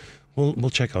her.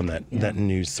 We'll check on that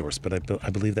news source, but I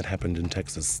believe that happened in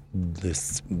Texas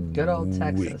this good old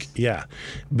Texas week. Yeah,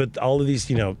 but all of these,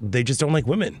 they just don't like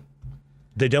women.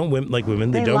 They don't like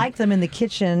women. They don't like them in the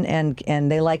kitchen,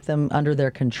 and they like them under their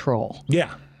control.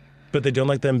 Yeah. But they don't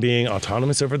like them being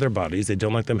autonomous over their bodies. They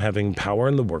don't like them having power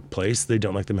in the workplace. They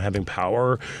don't like them having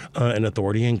power and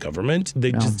authority in government.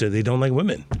 They don't like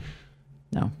women.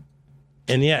 No.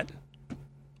 And yet,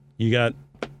 you got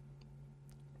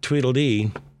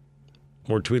Tweedledee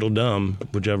or Tweedledum,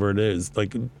 whichever it is.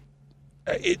 Like,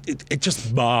 it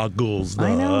just boggles the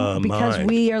mind. I know, because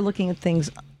we are looking at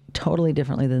things totally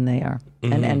differently than they are.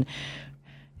 And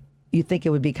you think it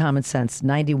would be common sense.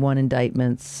 91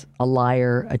 indictments, a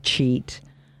liar, a cheat,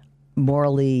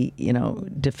 morally,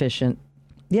 deficient.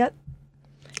 Yet,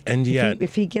 and yet,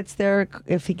 if he gets their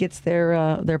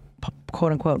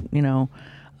quote unquote,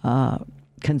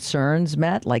 concerns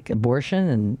met, like abortion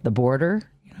and the border,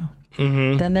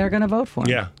 then they're going to vote for him.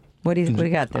 Yeah. What do you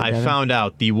got there, I Devin? found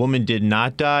out the woman did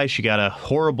not die. She got a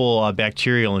horrible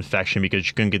bacterial infection because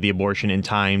she couldn't get the abortion in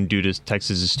time due to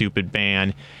Texas's stupid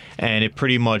ban, and it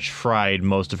pretty much fried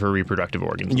most of her reproductive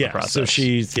organs in the process.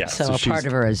 So a part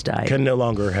of her has died. Can no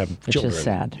longer have children. Which is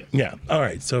sad. Yeah. All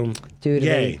right. So due to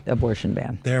the abortion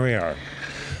ban. There we are.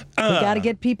 We got to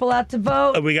get people out to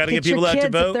vote. We got to get people out to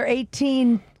vote. If they're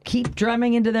 18, keep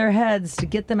drumming into their heads to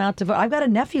get them out to vote. I've got a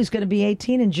nephew who's going to be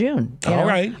 18 in June. All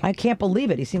right. I can't believe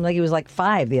it. He seemed like he was like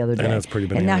 5 the other day. And that's pretty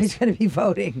bananas. And now he's going to be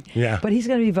voting. Yeah. But he's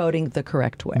going to be voting the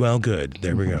correct way. Well, good.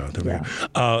 There we go. We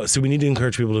go. So we need to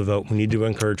encourage people to vote. We need to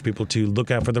encourage people to look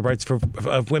out for the rights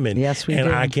of women. Yes, we do.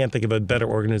 And I can't think of a better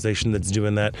organization that's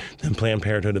doing that than Planned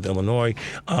Parenthood of Illinois.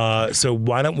 So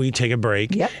why don't we take a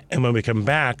break? Yep. And when we come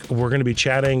back, we're going to be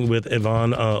chatting with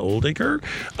Yvonne Oldaker,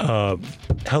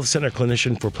 health center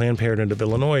clinician for Planned Parenthood of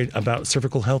Illinois, about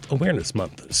Cervical Health Awareness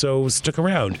Month. So stick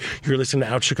around. You're listening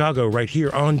to Out Chicago right here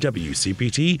on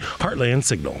WCPT Heartland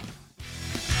Signal.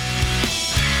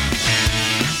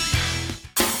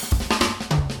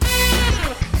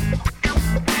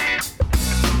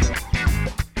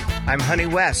 I'm Honey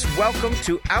West. Welcome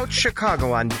to Out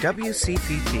Chicago on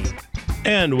WCPT.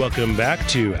 And welcome back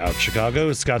to Out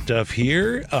Chicago. Scott Duff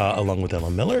here, along with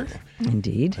Ellen Miller.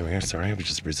 Indeed. There we are. Sorry, I was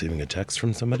just receiving a text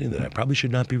from somebody that I probably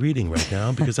should not be reading right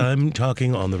now because I'm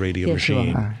talking on the radio Yes, machine.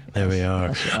 you are. There we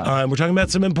are. We're talking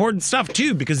about some important stuff,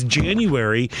 too, because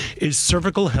January is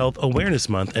Cervical Health Awareness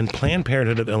Month, and Planned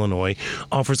Parenthood of Illinois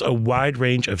offers a wide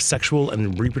range of sexual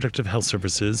and reproductive health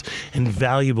services and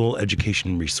valuable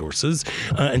education resources.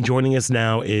 And joining us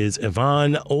now is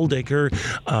Yvonne Oldaker,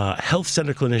 health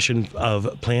center clinician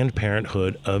of Planned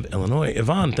Parenthood of Illinois.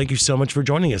 Yvonne, thank you so much for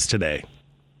joining us today.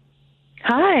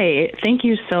 Hi. Thank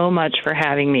you so much for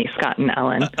having me, Scott and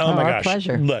Ellen. Oh my our gosh.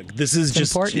 pleasure. Look, this is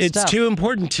It's stuff. too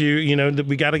important to, that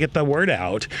we got to get the word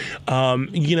out.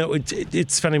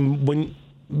 It's funny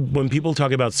when people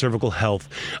talk about cervical health,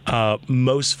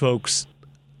 most folks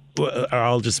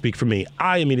I'll just speak for me.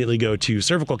 I immediately go to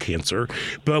cervical cancer.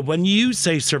 But when you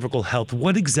say cervical health,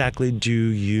 what exactly do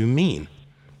you mean?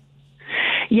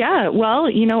 Yeah, well,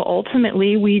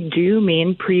 ultimately we do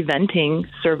mean preventing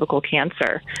cervical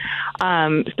cancer.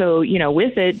 So,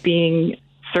 with it being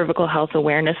Cervical Health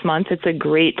Awareness Month, it's a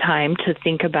great time to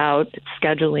think about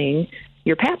scheduling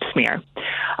your pap smear.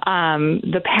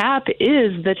 The pap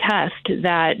is the test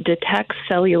that detects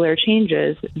cellular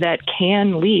changes that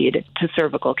can lead to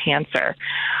cervical cancer.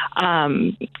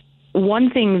 One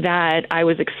thing that I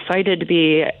was excited to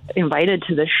be invited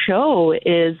to the show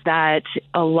is that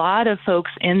a lot of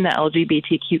folks in the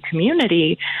LGBTQ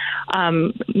community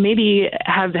maybe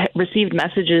have received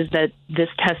messages that this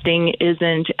testing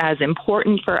isn't as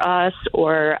important for us,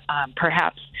 or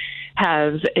perhaps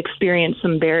have experienced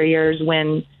some barriers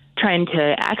when trying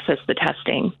to access the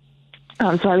testing.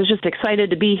 So I was just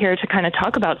excited to be here to kind of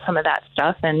talk about some of that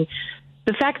stuff, and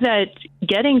the fact that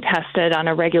getting tested on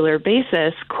a regular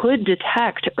basis could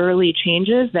detect early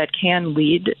changes that can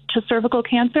lead to cervical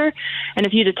cancer. And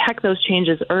if you detect those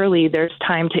changes early, there's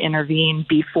time to intervene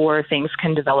before things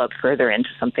can develop further into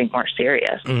something more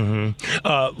serious.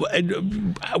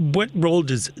 What role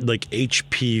does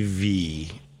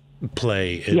HPV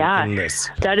play in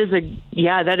this? That is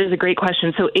a great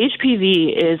question. So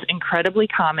HPV is incredibly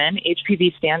common.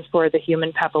 HPV stands for the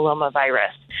human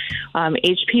papillomavirus.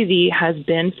 HPV has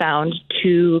been found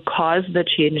to cause the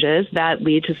changes that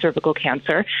lead to cervical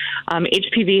cancer.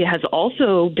 HPV has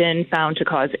also been found to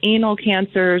cause anal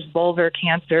cancers, vulvar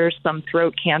cancers, some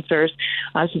throat cancers.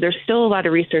 So there's still a lot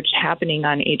of research happening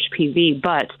on HPV,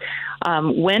 but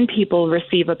when people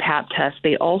receive a pap test,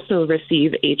 they also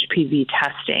receive HPV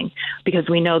testing because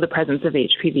we know the presence of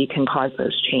HPV can cause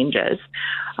those changes.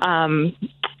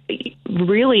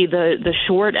 Really, the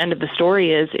short end of the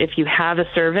story is if you have a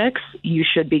cervix, you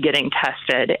should be getting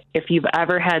tested. If you've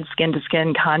ever had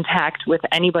skin-to-skin contact with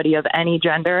anybody of any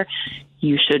gender,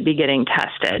 you should be getting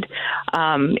tested.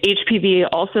 HPV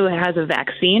also has a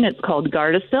vaccine. It's called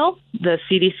Gardasil. The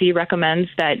CDC recommends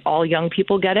that all young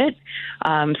people get it,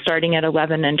 starting at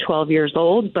 11 and 12 years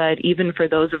old. But even for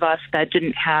those of us that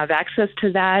didn't have access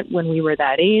to that when we were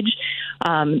that age,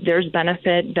 there's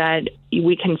benefit that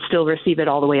we can still receive it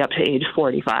all the way up to age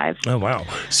 45. Oh, wow.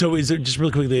 So is it just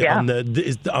really quickly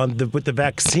with the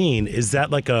vaccine, is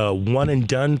that like a one and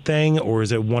done thing, or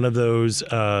is it one of those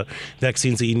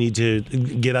vaccines that you need to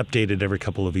get updated every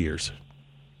couple of years?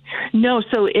 No,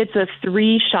 so it's a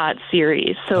 3-shot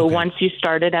series. So once you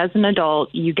start it as an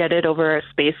adult, you get it over a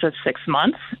space of 6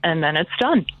 months, and then it's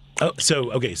done. Oh,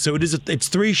 so it's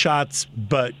 3 shots,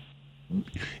 but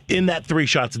in that 3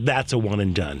 shots, that's a one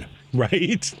and done,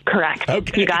 right? Correct.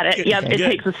 Okay. You got it. Yep. It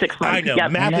takes a 6 months. I know.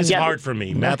 Yep. Math is hard for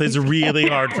me. Math is really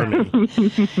hard for me.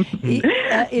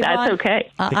 Yvonne, that's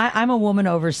okay. I'm a woman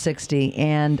over 60,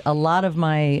 and a lot of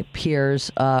my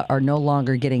peers are no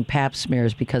longer getting pap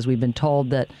smears because we've been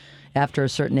told that after a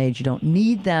certain age you don't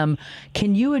need them.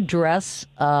 Can you address,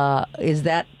 is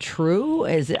that true?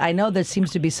 I know there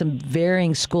seems to be some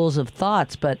varying schools of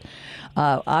thoughts, but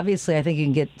obviously I think you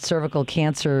can get cervical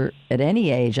cancer at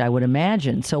any age, I would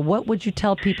imagine. So what would you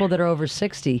tell people that are over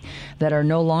 60 that are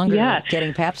no longer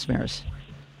getting pap smears?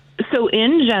 So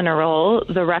in general,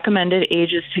 the recommended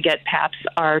ages to get PAPs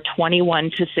are 21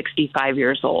 to 65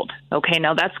 years old. Okay,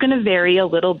 now that's going to vary a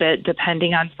little bit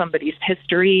depending on somebody's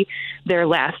history, their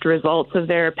last results of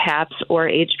their PAPs or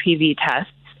HPV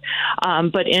tests.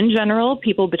 But in general,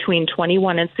 people between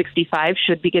 21 and 65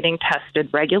 should be getting tested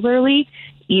regularly,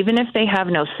 even if they have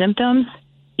no symptoms,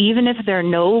 even if they're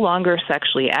no longer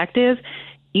sexually active,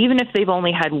 even if they've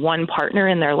only had one partner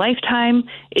in their lifetime,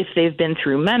 if they've been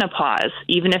through menopause,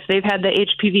 even if they've had the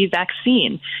HPV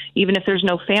vaccine, even if there's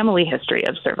no family history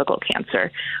of cervical cancer,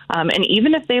 and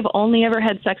even if they've only ever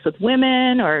had sex with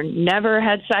women or never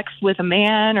had sex with a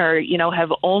man or,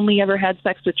 have only ever had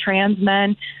sex with trans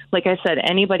men. Like I said,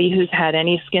 anybody who's had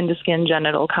any skin-to-skin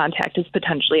genital contact is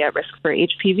potentially at risk for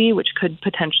HPV, which could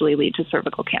potentially lead to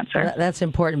cervical cancer. That's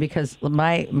important because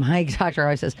my doctor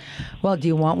always says, well, do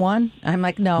you want one? I'm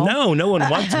like, no. No one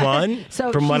wants one,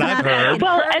 from what I've heard.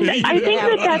 Well, and I think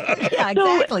that's... Yeah,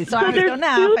 exactly. So I was going,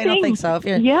 no, I don't think so. If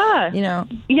you're, Yeah,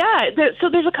 so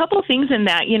there's a couple things in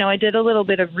that. I did a little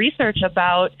bit of research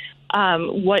about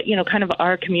what, kind of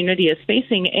our community is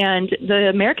facing. And the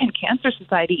American Cancer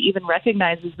Society even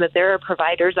recognizes that there are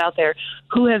providers out there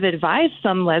who have advised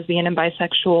some lesbian and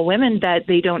bisexual women that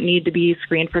they don't need to be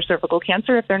screened for cervical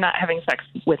cancer if they're not having sex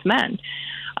with men.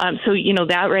 So,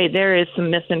 that right there is some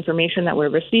misinformation that we're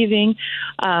receiving.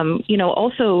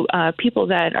 Also people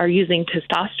that are using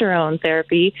testosterone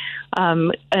therapy,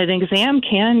 an exam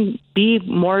can be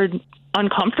more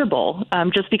uncomfortable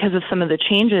just because of some of the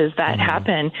changes that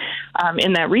happen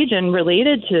in that region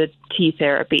related to T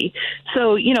therapy.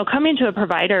 So, coming to a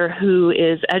provider who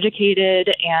is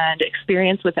educated and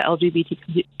experienced with the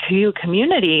LGBTQ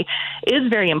community is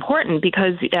very important,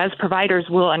 because as providers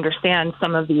will understand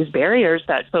some of these barriers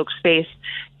that folks face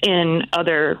in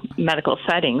other medical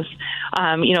settings.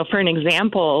 For an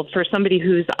example, for somebody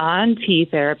who's on T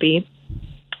therapy,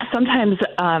 sometimes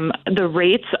the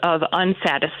rates of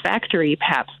unsatisfactory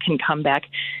PAPs can come back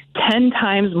 10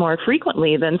 times more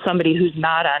frequently than somebody who's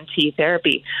not on T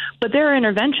therapy. But there are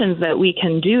interventions that we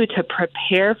can do to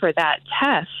prepare for that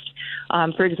test.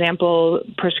 For example,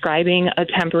 prescribing a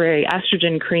temporary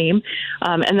estrogen cream.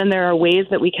 And then there are ways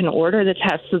that we can order the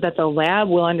test so that the lab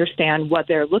will understand what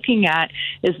they're looking at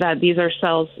is that these are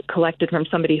cells collected from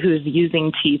somebody who's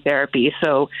using T therapy.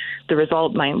 So the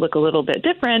result might look a little bit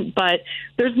different, but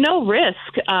there's no risk.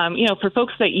 For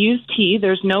folks that use T,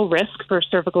 there's no risk for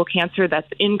cervical cancer that's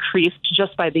increased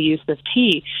just by the use of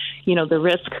T. The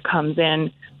risk comes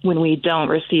in when we don't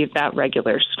receive that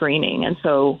regular screening. And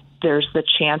so there's the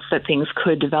chance that things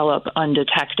could develop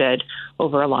undetected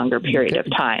over a longer period of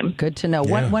time. Good to know.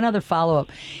 Yeah. One other follow-up.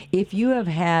 If you have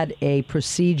had a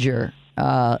procedure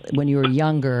when you were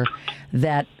younger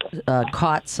that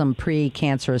caught some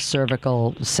pre-cancerous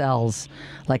cervical cells,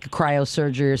 like a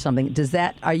cryosurgery or something,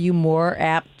 are you more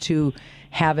apt to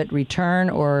have it return,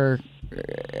 or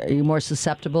are you more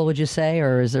susceptible, would you say,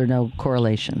 or is there no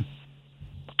correlation?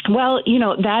 Well,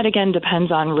 that again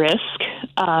depends on risk.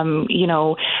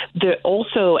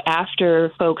 Also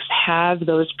after folks have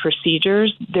those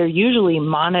procedures, they're usually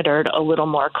monitored a little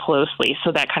more closely.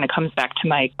 So that kind of comes back to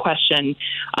my question,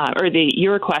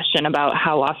 your question about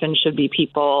how often should be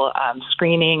people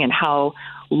screening and how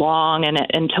long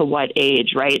and to what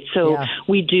age, right? So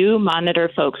we do monitor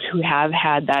folks who have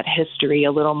had that history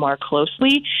a little more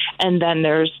closely, and then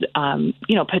there's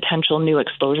potential new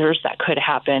exposures that could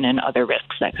happen and other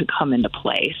risks that could come into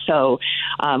play. So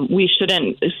we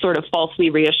shouldn't sort of falsely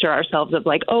reassure ourselves of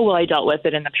like, oh, well, I dealt with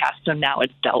it in the past, so now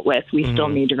it's dealt with. We still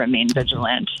need to remain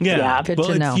vigilant. Yeah. Good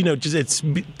to know. It's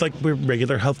like we're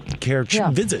regular health care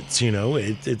visits.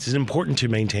 It's important to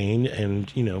maintain and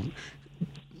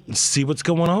see what's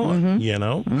going on,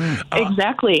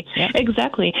 Exactly.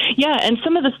 Yeah, and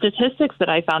some of the statistics that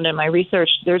I found in my research,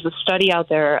 there's a study out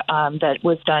there that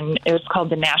was done, it was called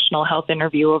the National Health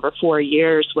Interview over 4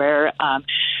 years, where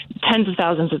tens of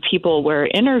thousands of people were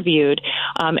interviewed.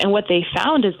 And what they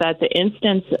found is that the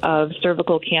incidence of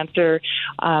cervical cancer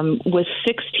was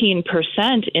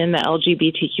 16% in the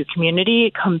LGBTQ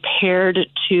community compared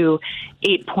to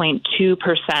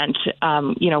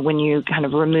 8.2%, when you kind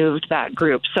of removed that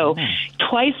group. So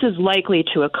twice as likely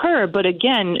to occur. But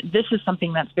again, this is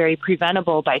something that's very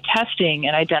preventable by testing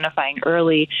and identifying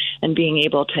early and being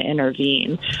able to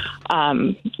intervene.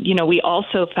 We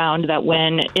also found that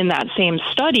when in that same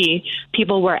study,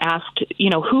 people were asked,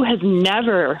 who has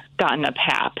never gotten a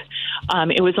PAP?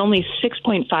 It was only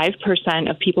 6.5%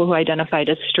 of people who identified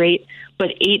as straight, but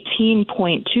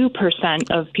 18.2%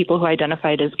 of people who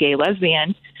identified as gay,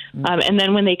 lesbian. And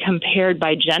then when they compared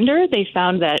by gender, they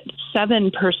found that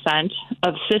 7%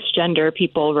 of cisgender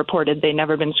people reported they'd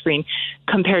never been screened,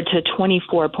 compared to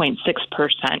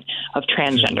 24.6% of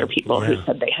transgender people who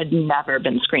said they had never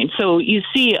been screened. So you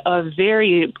see a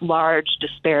very large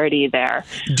disparity there.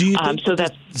 Do you think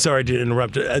sorry to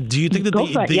interrupt. Do you think that do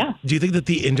you think that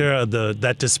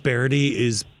that disparity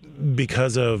is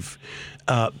because of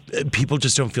people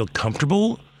just don't feel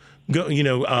comfortable going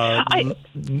to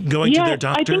their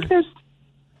doctor? I think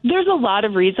there's a lot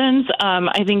of reasons.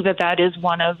 I think that is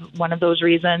one of those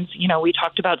reasons. We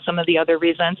talked about some of the other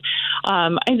reasons.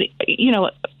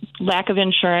 Lack of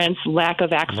insurance, lack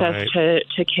of access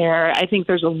to care. I think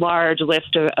there's a large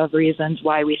list of reasons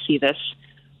why we see this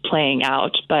playing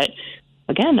out. But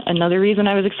again, another reason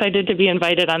I was excited to be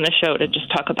invited on the show to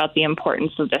just talk about the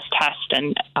importance of this test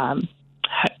and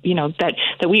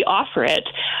that we offer it.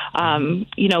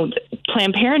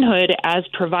 Planned Parenthood, as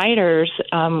providers,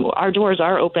 our doors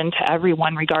are open to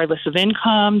everyone, regardless of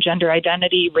income, gender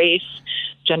identity, race,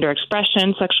 gender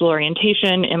expression, sexual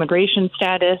orientation, immigration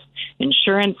status,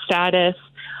 insurance status.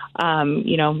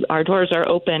 Our doors are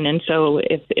open. And so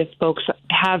if folks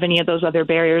have any of those other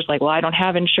barriers, like, well, I don't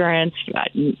have insurance, I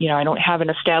don't have an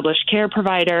established care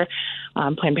provider,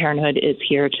 Planned Parenthood is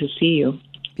here to see you.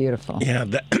 Beautiful. Yeah,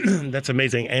 that's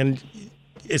amazing. And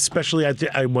especially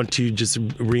I want to just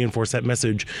reinforce that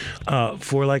message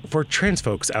for trans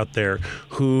folks out there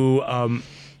who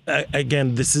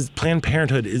again, Planned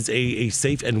Parenthood is a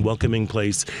safe and welcoming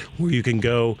place where you can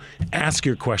go ask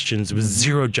your questions with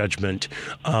zero judgment,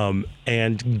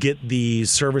 and get the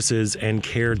services and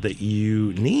care that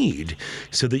you need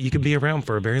so that you can be around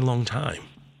for a very long time.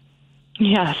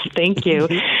 Yes, thank you.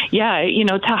 Yeah,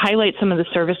 to highlight some of the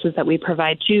services that we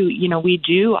provide too, we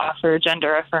do offer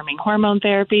gender-affirming hormone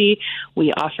therapy.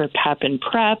 We offer PEP and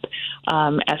PrEP,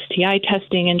 STI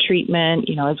testing and treatment,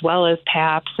 as well as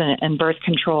PAPs and birth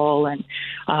control, and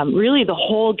really the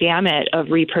whole gamut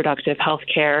of reproductive health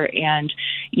care. And,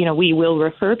 we will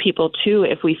refer people to,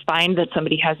 if we find that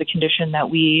somebody has a condition that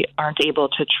we aren't able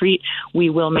to treat, we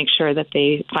will make sure that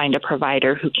they find a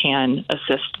provider who can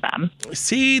assist them.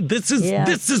 See, this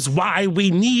is why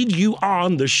we need you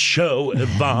on the show,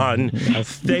 Yvonne.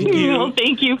 Thank you. Well,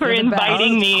 thank you for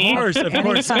inviting me. Of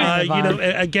course.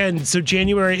 Again, so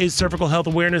January is Cervical Health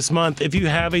Awareness Month. If you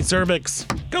have a cervix,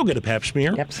 go get a pap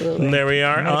smear. Absolutely. And there we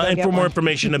are. And for more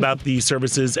information about the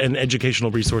services and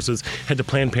educational resources, head to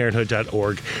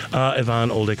PlannedParenthood.org. Yvonne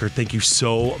Oldaker, thank you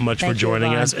so much for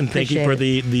joining us, and thank you for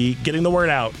the getting the word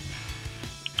out.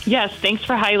 Yes, thanks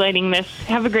for highlighting this.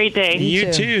 Have a great day.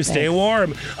 You too. Stay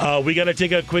warm. We got to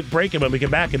take a quick break, and when we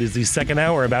come back, it is the second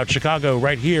hour about Chicago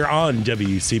right here on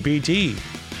WCPT.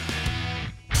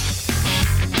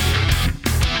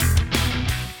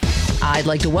 I'd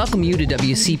like to welcome you to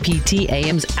WCPT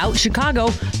AM's Out Chicago.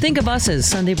 Think of us as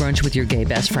Sunday brunch with your gay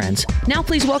best friends. Now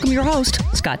please welcome your host,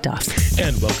 Scott Duff.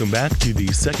 And welcome back to the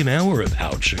second hour of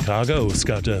Out Chicago.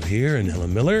 Scott Duff here and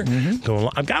Helen Miller.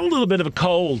 I've got a little bit of a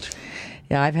cold.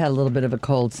 Yeah, I've had a little bit of a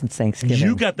cold since Thanksgiving.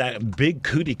 You got that big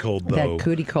cootie cold, though. That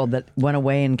cootie cold that went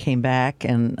away and came back,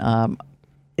 and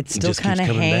it's still kind of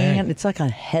hanging. It's like a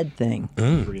head thing.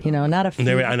 Not a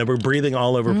fever. I know we're breathing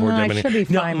all over poor Germany. I should be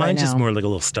fine by mine's now. just more like a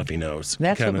little stuffy nose.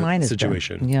 That's what mine is.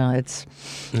 Situation. Been. Yeah, it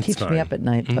keeps fine. me up at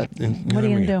night. But what are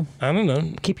you gonna do? I don't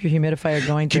know. Keep your humidifier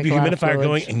going. Keep your humidifier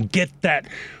going and get that.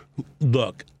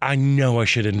 Look, I know I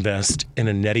should invest in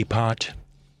a neti pot.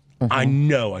 I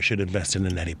know I should invest in a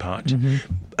neti pot.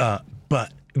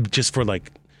 But just for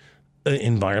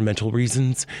environmental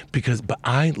reasons, but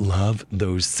I love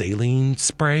those saline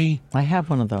spray. I have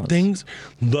one of those things.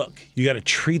 Look, you got to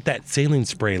treat that saline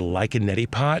spray like a neti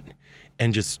pot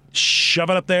and just shove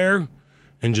it up there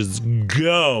and just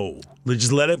go.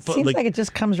 Just let it. Seems like it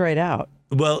just comes right out.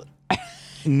 Well,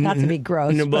 not to be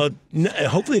gross.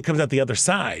 Hopefully it comes out the other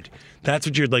side. That's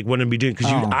what you're wanting to be doing,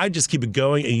 because I just keep it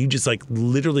going and you just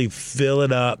literally fill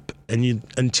it up and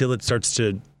until it starts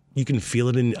to. You can feel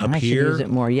it up I here. I should use it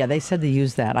more. Yeah, they said to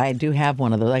use that. I do have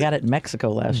one of those. I got it in Mexico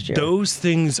last year. Those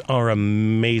things are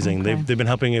amazing. Okay. They've been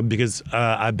helping because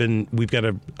we've got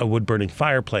a wood burning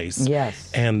fireplace.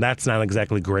 Yes. And that's not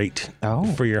exactly great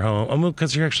for your home.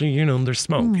 Because you're actually, there's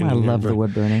smoke. I love the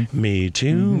wood burning. Me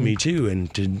too. Me too.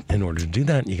 And in order to do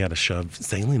that, you got to shove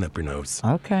saline up your nose.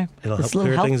 Okay. It'll help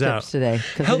clear things out today,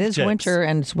 because it is winter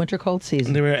and it's winter cold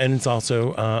season. And it's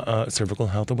also Cervical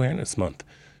Health Awareness Month.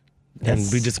 And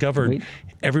we discovered,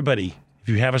 everybody, if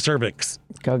you have a cervix,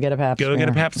 go get a pap smear. Go get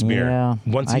a pap smear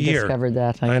once a year. I discovered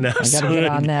that. I know. I got to get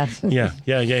on that.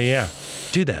 Yeah.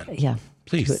 Do that. Yeah.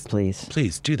 Please.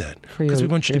 Please do that. Because we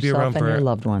want you to be around for your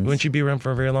loved ones. We want you to be around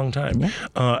for a very long time. Yeah.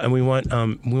 And we want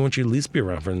you to at least be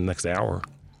around for the next hour.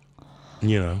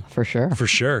 For sure.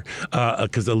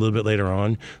 Because a little bit later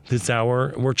on this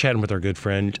hour, we're chatting with our good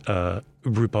friend,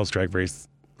 RuPaul's Drag Race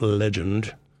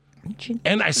legend.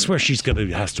 And I swear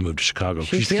has to move to Chicago.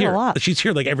 She's here a lot. She's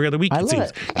here every other week, it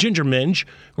seems. Ginger Minj.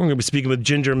 We're going to be speaking with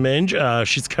Ginger Minj.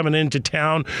 She's coming into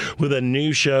town with a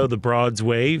new show, The Broad's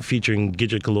Way, featuring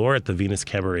Gidget Galore at the Venus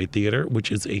Cabaret Theater,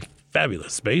 which is a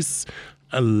fabulous space.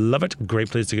 I love it. Great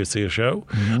place to go see a show.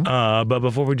 But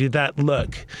before we do that,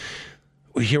 look,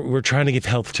 we're trying to give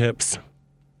health tips.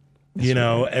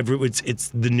 It's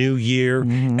the new year.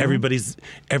 Everybody.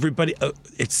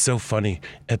 It's so funny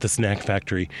at the snack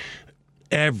factory.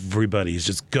 Everybody's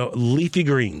just leafy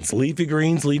greens. People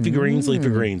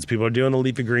are doing the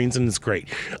leafy greens, and it's great.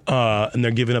 And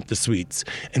they're giving up the sweets.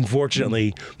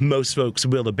 Unfortunately, most folks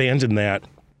will abandon that.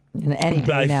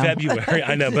 By February,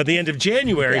 I know, by the end of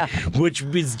January, which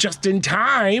is just in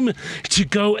time to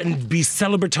go and be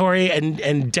celebratory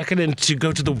and decadent, to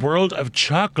go to the world of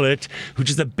chocolate, which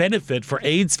is a benefit for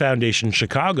AIDS Foundation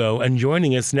Chicago. And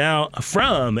joining us now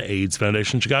from AIDS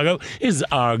Foundation Chicago is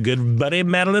our good buddy,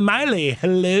 Madeline Miley.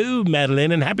 Hello,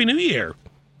 Madeline, and Happy New Year.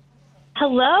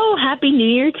 Hello, Happy New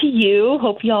Year to you.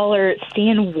 Hope y'all are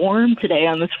staying warm today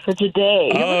on this frigid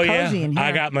day. Oh, yeah. cozy in here.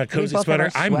 I got my cozy both have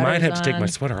sweater. our I might have to take sweaters my on.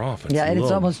 sweater off.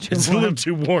 It's almost too It's a warm. little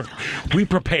too warm. We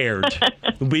prepared.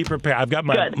 I've got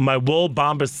my wool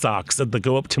Bombas socks that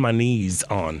go up to my knees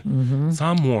on. Mm-hmm. So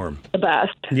I'm warm. The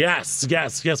best. Yes.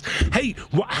 Hey,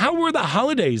 how were the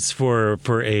holidays for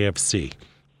AFC?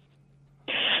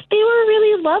 They were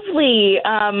really lovely.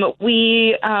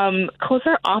 We closed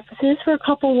our offices for a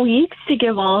couple weeks to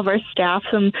give all of our staff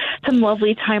some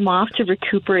lovely time off to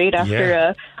recuperate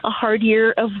after a hard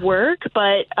year of work.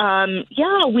 But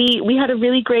we had a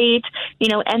really great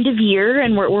end of year,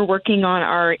 and we're working on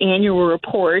our annual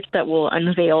report that will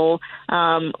unveil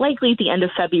likely at the end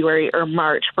of February or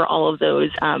March for all of those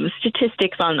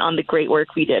statistics on the great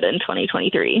work we did in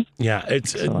 2023. Yeah,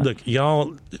 look,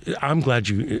 y'all. I'm glad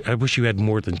I wish you had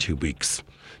more than 2 weeks,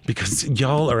 because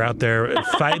y'all are out there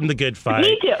fighting the good fight.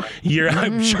 Me too.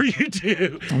 I'm sure you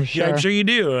do. I'm sure you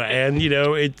do. And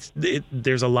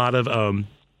there's a lot of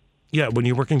when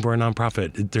you're working for a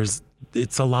nonprofit,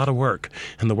 it's a lot of work,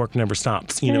 and the work never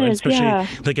stops. Especially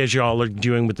like as y'all are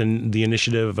doing with the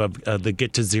initiative of the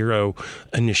Get to Zero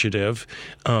initiative.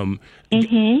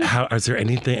 Is there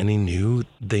any new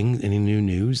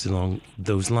news along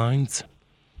those lines?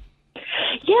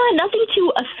 Yeah, nothing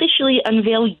to officially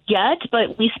unveil yet,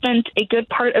 but we spent a good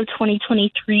part of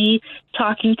 2023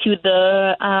 talking to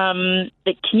the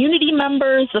community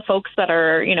members, the folks that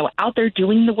are, out there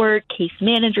doing the work, case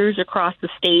managers across the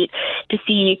state, to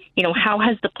see, how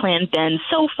has the plan been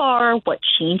so far? What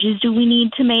changes do we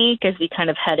need to make as we kind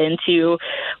of head into,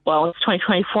 it's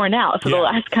 2024 now, so the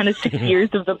last kind of 6 years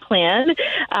of the plan.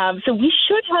 So we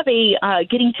should have a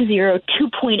Getting to Zero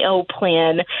 2.0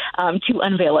 plan to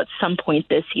unveil at some point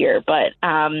this year. But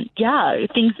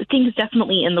things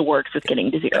definitely in the works with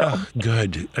Getting to Zero.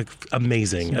 Good.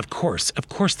 Amazing. Of course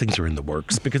things are in the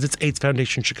works, because it's AIDS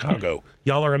Foundation Chicago.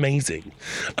 Y'all are amazing.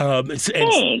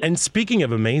 And speaking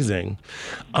of amazing,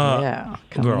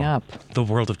 coming up. The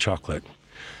World of Chocolate.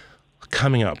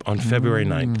 Coming up on February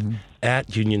 9th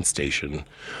at Union Station.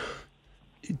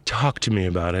 Talk to me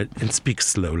about it, and speak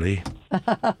slowly.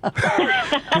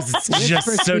 Because it's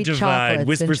just so divine.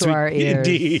 Whisper sweet, our ears.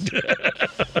 Indeed.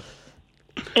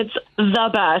 It's the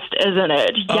best, isn't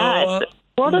it? Yes.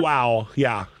 Wow.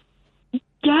 Yeah.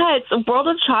 Yes, World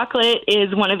of Chocolate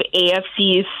is one of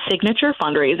AFC's signature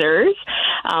fundraisers.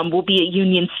 We'll be at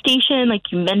Union Station,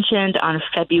 like you mentioned, on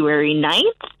February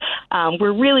 9th.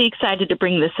 We're really excited to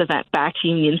bring this event back to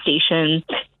Union Station.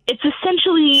 It's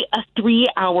essentially a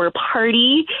 3-hour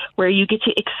party where you get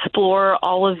to explore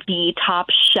all of the top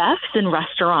chefs and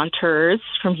restaurateurs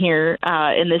from here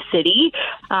in the city.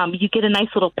 You get a nice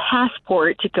little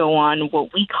passport to go on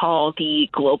what we call the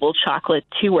Global Chocolate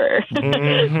Tour.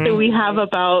 So we have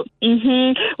I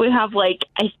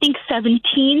think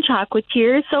 17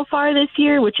 chocolatiers so far this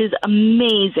year, which is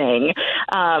amazing.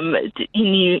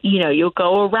 You'll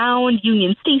go around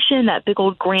Union Station, that big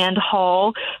old grand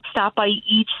hall, stop by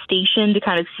each station to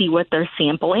kind of see what they're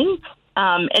sampling.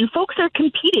 And folks are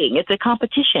competing. It's a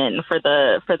competition for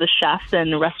the chefs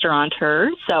and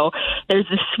restaurateurs. So there's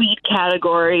the sweet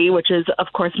category, which is, of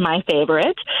course, my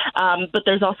favorite. But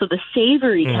there's also the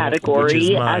savory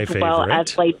category, well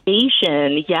as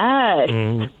libation.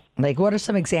 Yes. Like, what are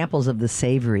some examples of the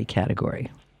savory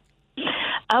category?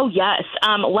 Oh, yes.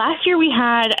 Last year we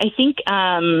had, I think,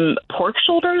 pork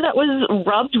shoulder that was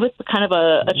rubbed with kind of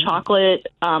a chocolate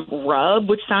rub,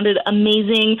 which sounded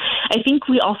amazing. I think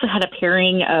we also had a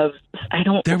pairing of,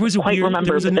 there was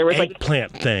an there was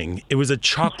eggplant thing. It was a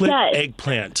chocolate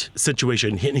eggplant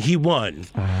situation, and he won.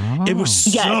 Oh. It was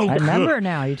so good. I remember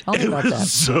now. You told me about that. It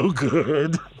was so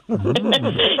good.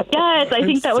 Yes, I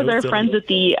think that was our friends at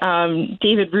the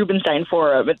David Rubenstein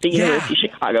Forum at the University of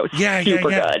Chicago. Super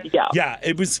good. Yeah,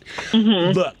 it was.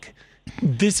 Look,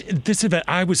 this event,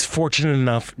 I was fortunate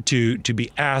enough to be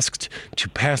asked to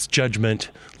pass judgment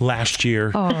last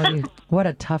year. Oh, what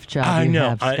a tough job! I know,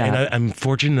 have, Scott. I'm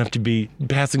fortunate enough to be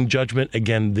passing judgment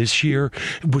again this year,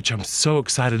 which I'm so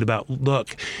excited about.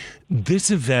 Look, this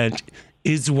event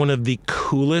is one of the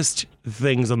coolest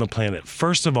things on the planet.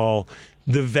 First of all,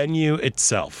 the venue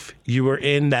itself. You are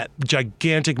in that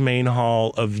gigantic main hall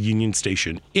of Union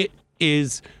Station. It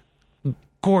is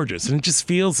gorgeous, and it just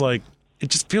feels like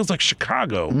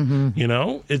Chicago.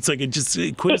 It's like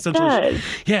quintessential.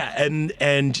 Yeah,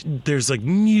 and there's like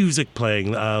music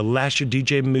playing. Last year,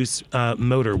 DJ Moose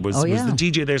Motor was the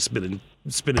DJ there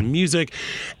spinning music,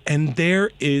 and there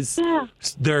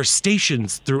are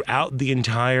stations throughout the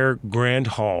entire grand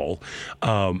hall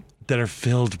that are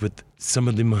filled with some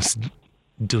of the most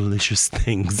delicious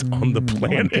things on the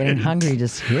planet. I'm getting hungry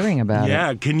just hearing about it.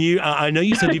 Yeah, can you? I know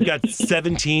you said you've got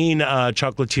 17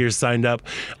 chocolatiers signed up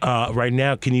right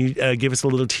now. Can you give us a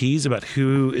little tease about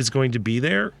who is going to be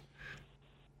there?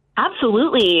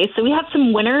 Absolutely. So we have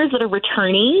some winners that are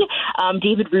returning.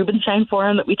 David Rubenstein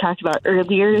Forum that we talked about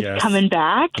earlier is coming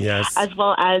back, as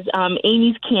well as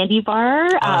Amy's Candy Bar.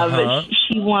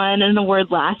 She won an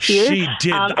award last year. She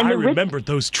did. I remember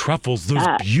those truffles, those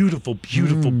beautiful,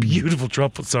 beautiful, beautiful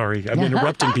truffles. Sorry, I'm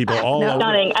interrupting people all over.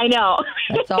 Stunning. I know.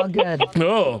 That's all good.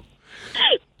 No.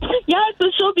 Yeah,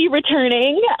 so she'll be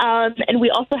returning. And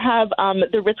we also have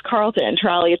the Ritz-Carlton.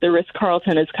 Trolley at the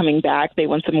Ritz-Carlton is coming back. They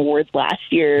won some awards last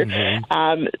year,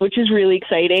 which is really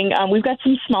exciting. We've got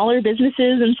some smaller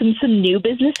businesses and some new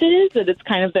businesses that it's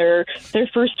kind of their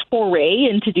first foray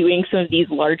into doing some of these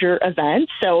larger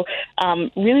events. So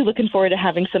really looking forward to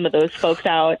having some of those folks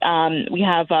out. We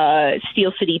have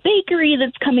Steel City Bakery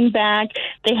that's coming back.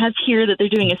 They have here that they're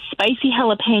doing a spicy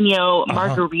jalapeno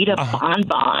margarita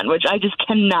bonbon, which I just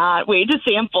cannot wait to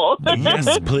sample.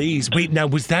 Yes, please. Wait, now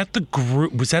was that the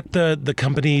group? Was that the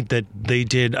company that they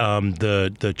did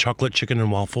the chocolate chicken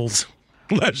and waffles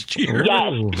last year?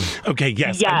 Yes. Okay.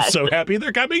 Yes. I'm so happy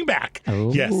they're coming back.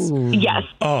 Oh. Yes. Yes.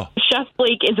 Oh. Chef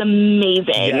Blake is amazing.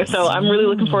 Yes. So I'm really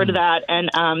looking forward to that. And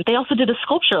they also did a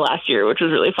sculpture last year, which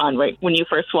was really fun. Right when you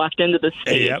first walked into the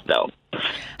space. Yep. So.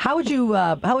 How would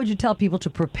you tell people to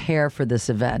prepare for this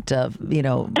event?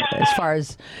 As far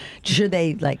as should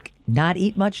they not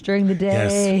eat much during the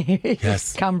day?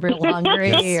 Yes. Come real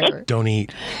hungry or Don't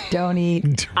eat.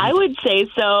 I would say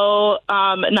so.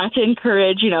 Not to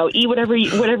encourage, eat whatever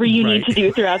you need to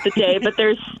do throughout the day. But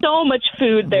there's so much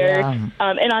food there,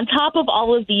 and on top of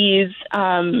all of these.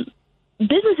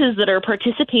 Businesses that are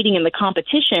participating in the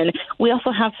competition, we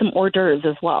also have some hors d'oeuvres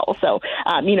as well. So,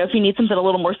 if you need something a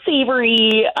little more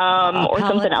savory or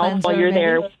something else while you're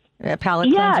there. A palate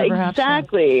cleanser, perhaps?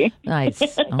 Exactly.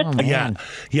 Nice. Oh, man.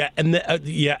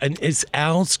 And is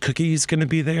Al's Cookies going to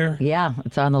be there? Yeah,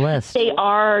 it's on the list. They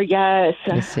are, yes.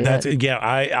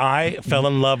 I fell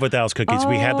in love with Al's Cookies.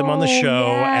 We had them on the show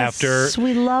after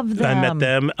we love them. I met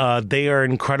them. They are an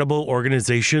incredible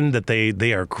organization. That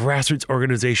they are a grassroots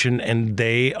organization, and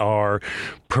they are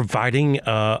providing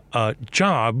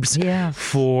jobs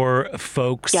for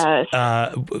folks,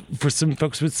 for some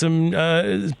folks with some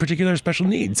particular special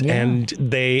needs. And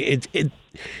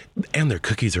and their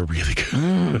cookies are really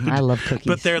good. I love cookies.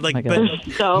 But they're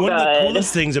so one good. of the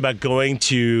coolest things about going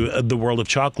to the World of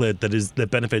Chocolate that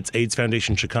benefits AIDS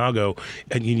Foundation Chicago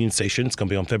at Union Station. It's going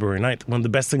to be on February 9th. One of the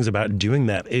best things about doing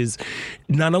that is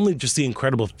not only just the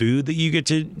incredible food that you get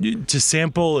to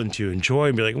sample and to enjoy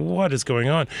and be like, what is going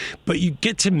on? But you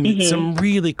get to meet some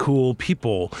really cool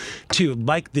people too,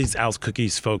 like these Al's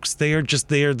Cookies folks. They are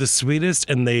the sweetest,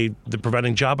 and they're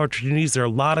providing job opportunities. There are a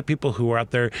lot of people who are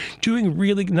out there doing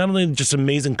really not only just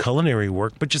amazing culinary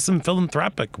work, but just some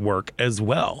philanthropic work as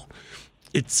well.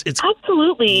 It's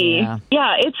absolutely,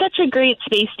 it's such a great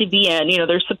space to be in.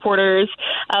 There's supporters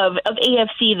of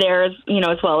AFC there, as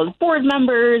well as board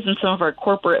members and some of our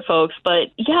corporate folks.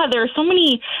 But there are so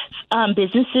many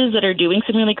businesses that are doing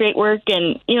some really great work,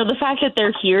 and the fact that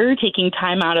they're here taking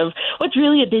time out of what's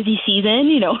really a busy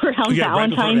season, around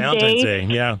Valentine's Day.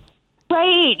 Yeah.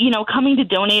 Right, coming to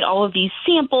donate all of these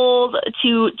samples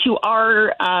to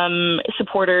our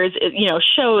supporters,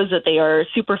 shows that they are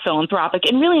super philanthropic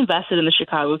and really invested in the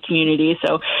Chicago community.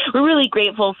 So we're really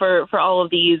grateful for all of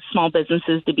these small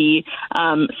businesses to be,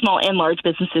 small and large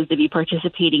businesses to be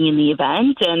participating in the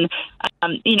event. And,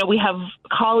 we have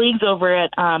colleagues over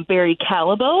at Barry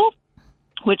Callebaut,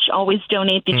 which always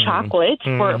donate the chocolate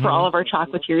for all of our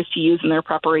chocolatiers to use in their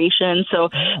preparation. So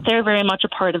they're very much a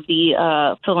part of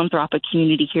the philanthropic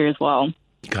community here as well.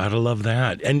 Gotta love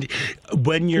that. And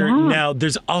when you're now,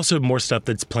 there's also more stuff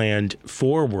that's planned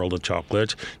for World of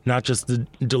Chocolate, not just the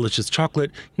delicious chocolate,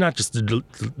 not just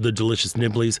the delicious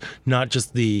nibblies, not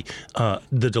just the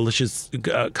delicious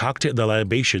cocktail, the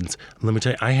libations. Let me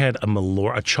tell you, I had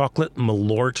a chocolate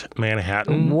Malort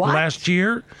Manhattan last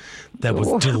year. That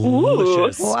was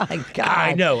delicious. Oh my God.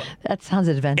 I know. That sounds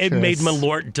adventurous. It made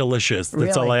Malort delicious.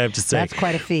 That's all I have to say. That's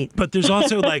quite a feat. But there's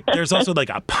also like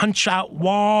a punch out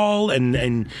wall,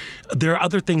 and there are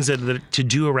other things that to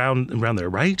do around there,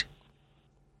 right?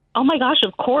 Oh my gosh,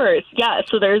 of course. Yeah.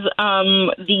 So there's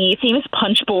the famous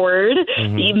punch board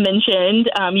that you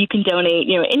mentioned. You can donate,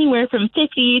 anywhere from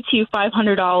 $50 to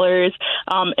 $500.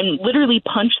 and literally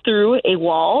punch through a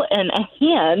wall, and a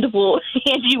hand will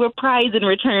hand you a prize in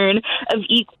return of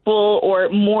equal or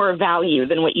more value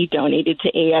than what you donated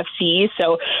to AFC.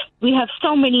 So we have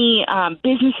so many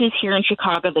businesses here in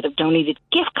Chicago that have donated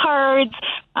gift cards,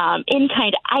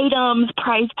 in-kind items,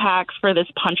 prize packs for this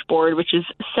punch board, which is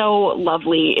so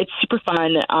lovely. It's super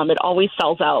fun. It always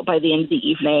sells out by the end of the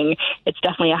evening. It's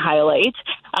definitely a highlight.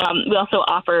 We also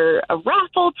offer a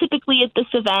raffle typically at this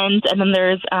event, and then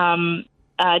there's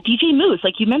DJ Moose,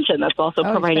 like you mentioned, that's also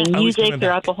providing music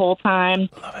throughout the whole time.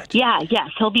 Love it. Yeah, yes,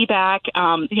 he'll be back.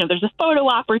 There's a photo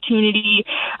opportunity,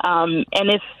 and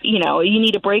if you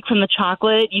need a break from the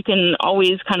chocolate, you can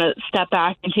always kind of step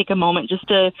back and take a moment just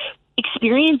to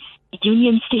experience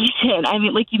Union Station. I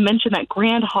mean, like you mentioned, that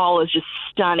Grand Hall is just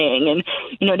stunning,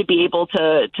 and to be able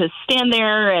to stand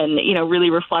there and really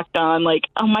reflect on, like,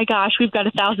 oh my gosh, we've got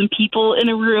 1,000 people in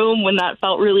a room, when that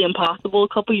felt really impossible a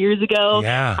couple years ago.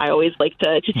 Yeah. I always like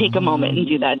to take a moment and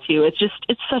do that too. It's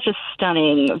such a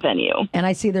stunning venue. And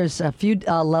I see there's a few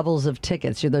levels of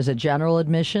tickets. There's a general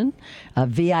admission, a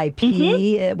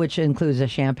VIP, which includes a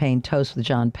champagne toast with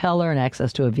John Peller and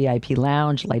access to a VIP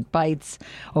lounge, light bites,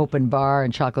 open bar,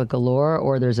 and chocolate galore.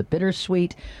 Or there's a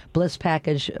bittersweet bliss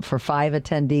package for 5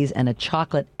 attendees and a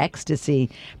chocolate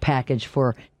ecstasy package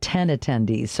for 10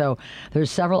 attendees. So there's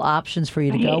several options for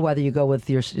you to go, whether you go with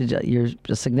your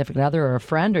significant other or a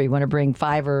friend, or you want to bring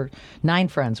 5 or 9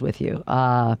 friends with you.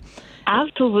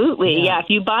 Absolutely. Yeah. If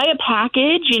you buy a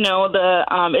package,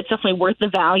 it's definitely worth the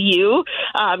value.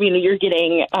 You're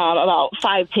getting about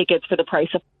 5 tickets for the price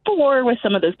of 4 with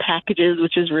some of those packages,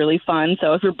 which is really fun.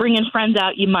 So if you're bringing friends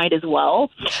out, you might as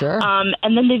well. Sure.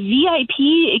 And then the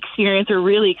VIP experience we're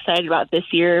really excited about this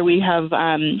year. We have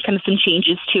kind of some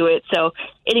changes to it. So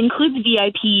it includes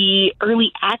VIP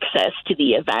early access to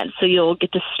the event. So you'll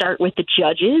get to start with the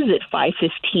judges at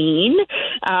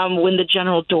 5:15 when the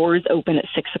general doors open at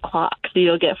 6 o'clock. So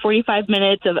you'll get 45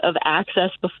 minutes of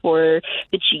access before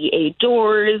the GA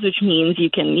doors, which means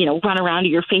you can, run around to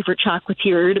your favorite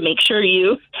chocolatier to make sure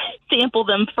you sample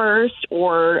them first,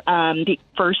 or the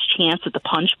first chance at the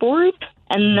punch board.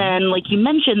 And then, like you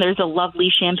mentioned, there's a lovely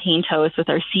champagne toast with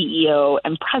our CEO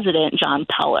and president, John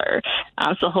Peller.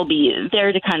 So he'll be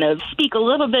there to kind of speak a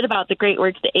little bit about the great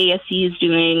work the ASC is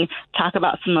doing, talk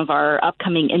about some of our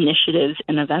upcoming initiatives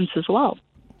and events as well.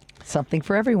 Something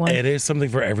for everyone. It is something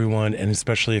for everyone, and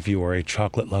especially if you are a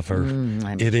chocolate lover.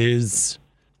 It is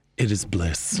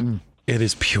bliss. It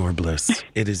is pure bliss.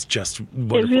 It is just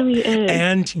wonderful. It really is.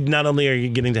 And not only are you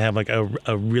getting to have like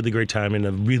a really great time and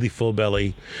a really full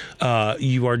belly,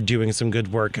 you are doing some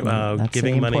good work,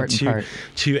 giving money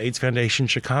to AIDS Foundation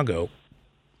Chicago.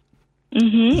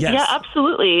 Mm-hmm. Yes. Yeah,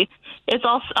 absolutely. It's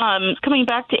also coming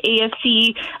back to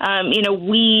AFC.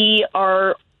 We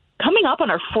are coming up on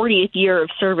our 40th year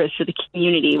of service to the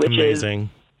community, which is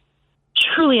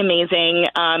truly amazing.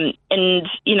 And,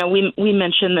 we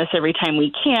mention this every time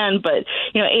we can, but,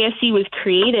 ASC was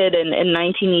created in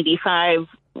 1985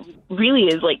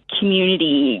 really as like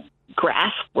community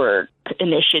grasswork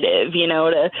initiative,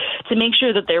 to make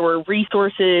sure that there were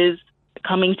resources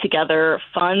coming together,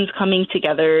 funds coming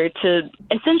together to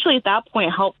essentially at that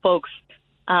point help folks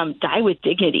die with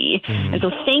dignity. And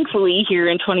so thankfully here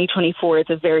in 2024, it's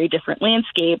a very different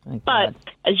landscape. But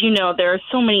as you know, there are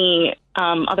so many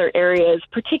other areas,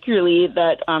 particularly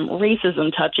that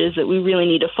racism touches, that we really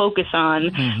need to focus on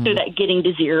through that Getting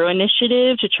to Zero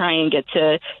initiative to try and get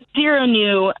to 0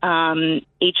 new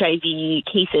HIV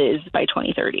cases by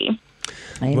 2030.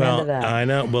 Amen to that. I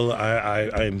know. Well,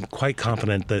 I'm quite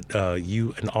confident that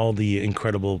you and all the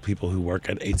incredible people who work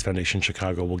at AIDS Foundation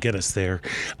Chicago will get us there.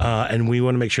 And we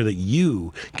want to make sure that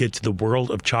you get to the world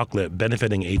of chocolate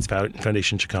benefiting AIDS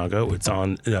Foundation Chicago. It's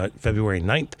on February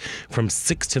 9th from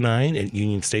 6 to 9 at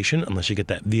Union Station, unless you get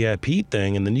that VIP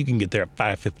thing, and then you can get there at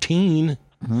 5:15.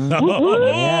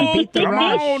 Yeah, beat the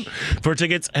rush. For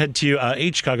tickets, head to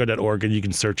hchicago.org and you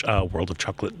can search World of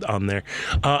Chocolate on there.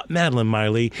 Madeline,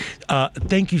 Miley,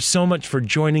 thank you so much for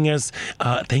joining us.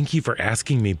 Thank you for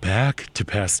asking me back to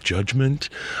pass judgment.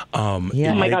 Oh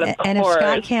my God, of and if course.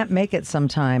 Scott can't make it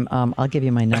sometime, I'll give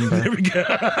you my number. There we go.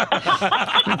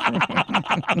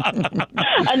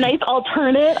 A nice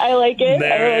alternate. I like it.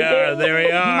 There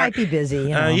we are. He might be busy.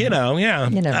 Yeah. You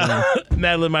never know.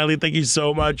 Madeline, Miley, thank you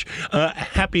so much.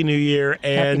 Happy New Year,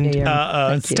 and New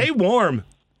Year. stay warm.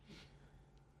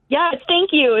 Yeah, thank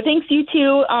you. Thanks, you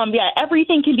too.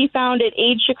 Everything can be found at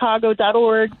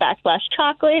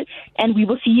aidschicago.org/chocolate. And we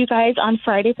will see you guys on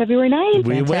Friday, February 9th.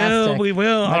 We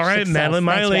will. Much All right, success. Madeline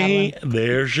Thanks, Miley. Madeline.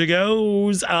 There she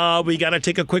goes. We got to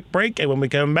take a quick break. And when we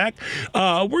come back,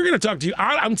 we're going to talk to you.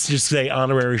 I'm just say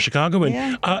honorary Chicagoan.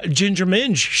 Ginger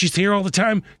Minj. She's here all the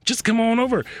time. Just come on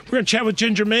over. We're going to chat with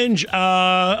Ginger Minj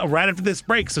right after this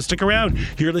break. So stick around.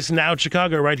 You're listening to Out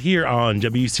Chicago right here on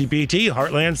WCPT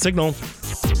Heartland Signal.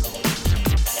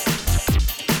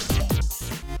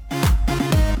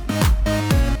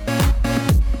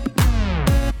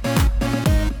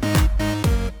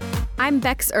 I'm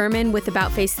Bex Ehrman with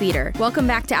About Face Theater. Welcome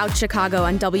back to Out Chicago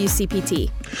on WCPT.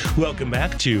 Welcome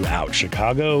back to Out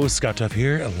Chicago. Scott Duff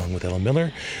here, along with Ellen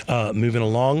Miller. Moving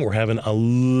along, we're having a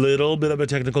little bit of a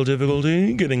technical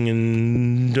difficulty getting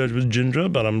in touch with Ginger,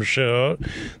 but I'm sure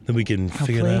that we can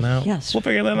figure that out. Yes. We'll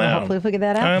figure that out. Hopefully figure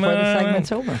that out before the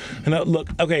segment's over. Look,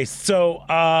 okay, so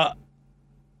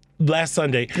last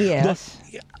Sunday. Yes.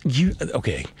 Look,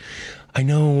 okay. I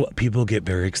know people get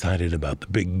very excited about the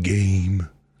big game.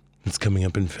 It's coming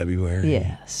up in February.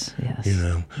 Yes. You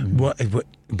know,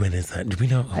 when is that? Do we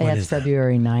know? When It's is that?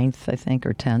 February 9th, I think,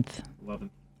 or 10th. 11th.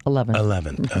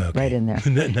 11th. Okay. Right in there.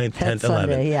 9th, 10th, 11th.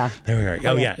 Sunday, yeah. There we are.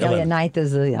 Oh, yeah. 11th. 9th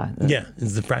is the,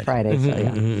 It's the Friday. Friday, so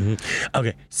yeah.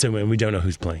 Okay, so we don't know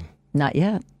who's playing. Not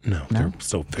yet. No. They're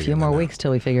still A figuring few more that out. weeks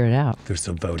till we figure it out. They're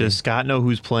still voting. Does Scott know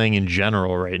who's playing in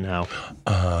general right now?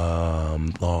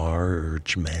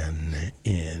 Large men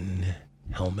in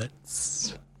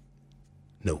helmets.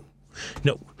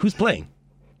 No. Who's playing?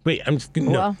 Wait, I'm just...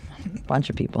 No. Well, a bunch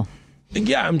of people.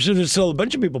 Yeah, I'm sure there's still a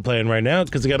bunch of people playing right now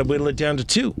because they got to whittle it down to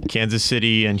 2. Kansas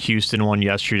City and Houston won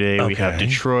yesterday. We have Okay.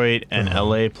 Detroit and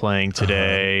LA playing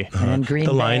today. And Green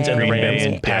The Lions Bay. and the Green Bay Rams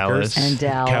and and Packers. Dallas. And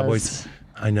Dallas. Cowboys.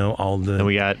 I know all the... Then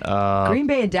we got Green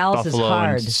Bay and Dallas Buffalo is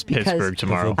hard and because Pittsburgh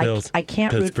tomorrow. Buffalo Bills, I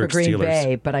can't root for Pittsburgh Green Steelers.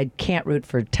 Bay, but I can't root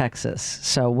for Texas.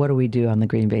 So what do we do on the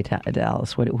Green Bay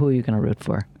Dallas? Who are you going to root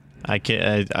for? I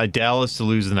can Dallas to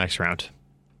lose the next round.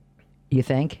 You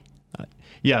think?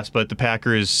 Yes, but the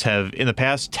Packers have, in the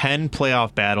past 10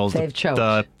 playoff battles, They've choked.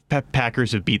 the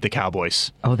Packers have beat the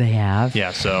Cowboys. Oh, they have?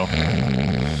 Yeah, so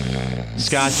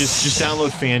Scott, just download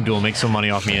FanDuel, make some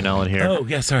money off me and Ellen here. Oh,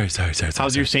 yeah, sorry.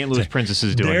 How's your St. Louis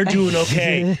Princesses doing? They're doing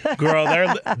okay, girl.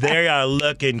 They are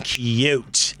looking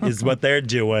cute, is what they're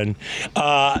doing.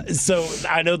 So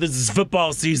I know this is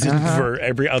football season for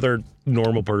every other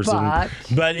normal person,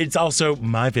 but it's also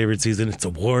my favorite season. It's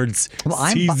awards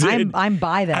season. I'm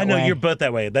by that. I know way. you're both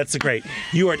that way. That's great.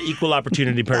 You are an equal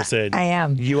opportunity person. I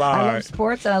am. You are. I love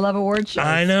sports and I love award shows.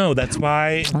 I know. That's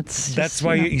why. Let's That's just,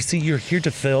 why you know. you see. You're here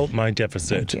to fill my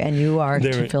deficit. And you are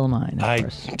to fill mine. Of I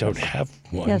course. don't have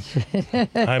one. Yes.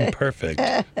 I'm perfect.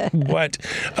 What?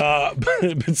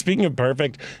 But speaking of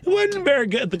perfect, it wasn't very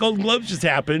good. The Golden Globes just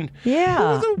happened.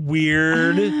 Yeah. It was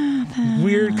a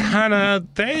weird kind of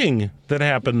thing that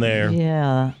happened there.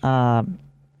 Yeah. I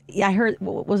heard,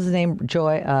 what was his name?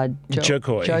 Joe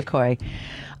Coy. Joe Coy.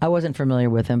 I wasn't familiar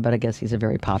with him, but I guess he's a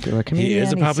very popular comedian. He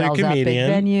is a popular sells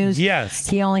comedian. Out big venues. Yes.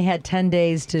 He only had 10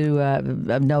 days to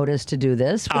notice to do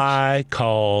this. Which, I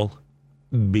call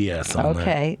BS on that.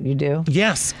 okay, you do?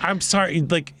 Yes. I'm sorry.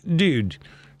 Like, dude,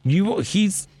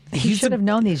 he's He should have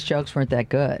known these jokes weren't that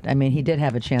good. I mean, he did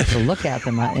have a chance to look at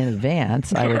them in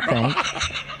advance, I would think.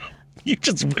 You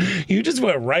just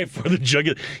went right for the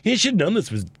jugular. You should have known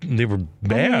they were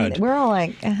bad. I mean, we're all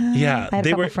like, Yeah, I had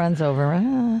a couple friends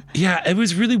over. Yeah, it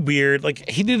was really weird. Like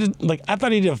I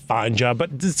thought he did a fine job,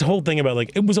 but this whole thing about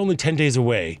it was only 10 days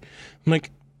away. I'm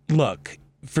like, look,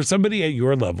 for somebody at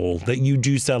your level that you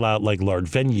do sell out like large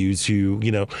venues who,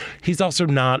 he's also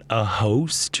not a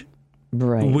host.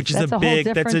 Right. Which is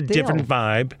that's a different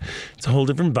vibe. It's a whole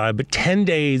different vibe. But 10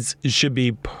 days should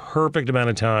be perfect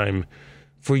amount of time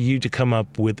for you to come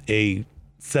up with a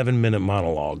 7-minute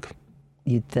monologue.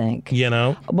 You'd think.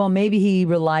 Well, maybe he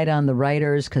relied on the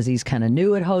writers because he's kind of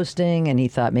new at hosting, and he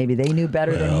thought maybe they knew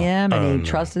better than him, and he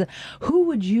trusted them. Who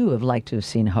would you have liked to have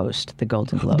seen host the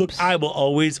Golden Globes? Look, I will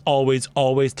always, always,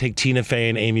 always take Tina Fey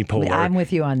and Amy Poehler. I'm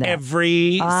with you on that. I'm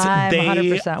they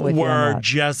 100% with you on were that.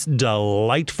 just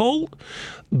delightful.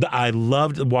 I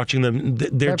loved watching them.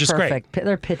 They're just perfect. great.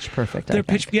 They're pitch perfect. They're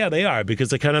pitch. Yeah, they are because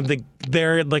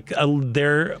they're like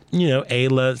they're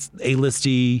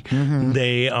A-listy. Mm-hmm.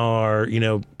 They are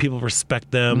people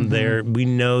respect them. Mm-hmm. We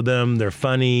know them. They're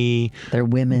funny. They're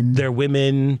women.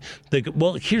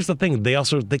 Well, here's the thing.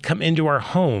 They come into our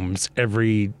homes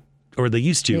every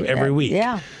week.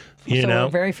 Yeah. We're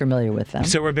very familiar with them.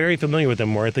 So we're very familiar with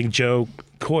them. Where I think Joe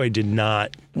Coy didn't have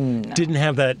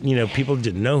that. People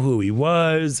didn't know who he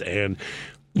was, and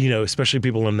especially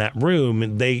people in that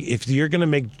room, if you're going to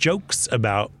make jokes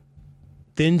about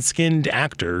thin-skinned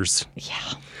actors,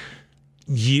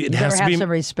 it has to have be some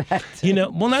respect.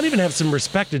 Not even have some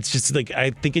respect. It's just like,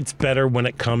 I think it's better when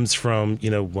it comes from,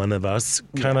 one of us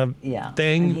kind of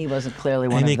thing. And he wasn't clearly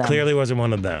one of them. And he clearly wasn't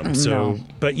one of them. So,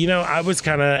 but I was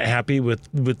kind of happy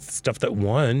with stuff that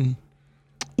won.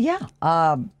 Yeah.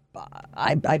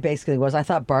 I basically was. I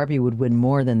thought Barbie would win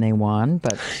more than they won,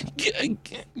 but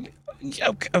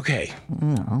okay.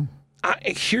 No.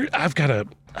 I've got a.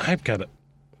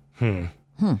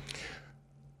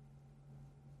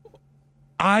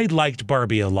 I liked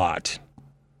Barbie a lot.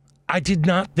 I did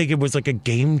not think it was like a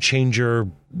game changer,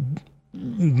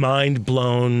 mind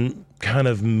blown kind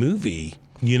of movie.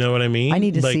 You know what I mean? I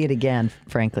need to see it again,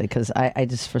 frankly, because I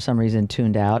just for some reason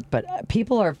tuned out. But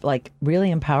people are like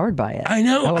really empowered by it. I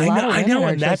know. I know,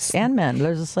 and men.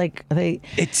 There's just like I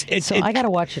got to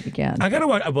watch it again. I got to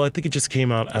watch. Well, I think it just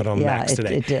came out on Max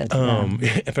today. It did.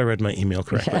 If I read my email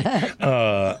correctly.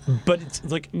 But it's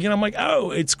like I'm like, oh,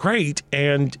 it's great,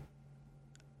 and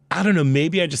I don't know.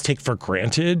 Maybe I just take for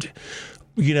granted,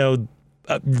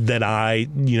 that I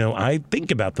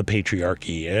think about the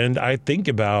patriarchy, and I think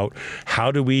about how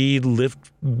do we lift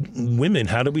women,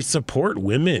 how do we support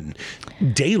women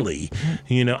daily.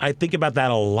 I think about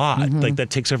that a lot. Like that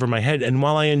takes over my head. And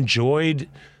while I enjoyed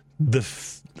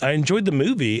the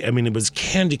movie. I mean, it was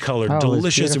candy colored,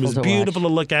 delicious. It was beautiful to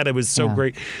look at. It was so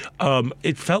great.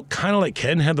 It felt kind of like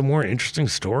Ken had the more interesting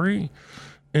story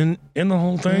in the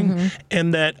whole thing,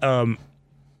 and that.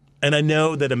 And I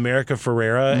know that America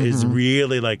Ferrera is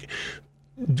really like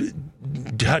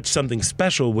touched something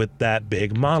special with that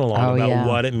big monologue about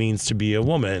what it means to be a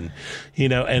woman,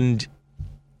 and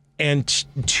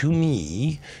to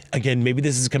me, again, maybe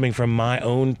this is coming from my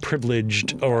own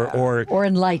privileged or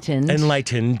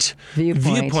enlightened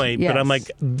viewpoint, yes. But I'm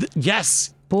like,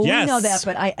 yes. Well, yes. we know that,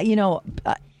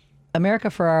 but America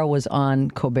Ferrera was on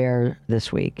Cabaret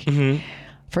this week.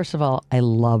 First of all, I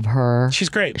love her. She's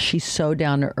great. She's so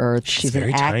down to earth. She's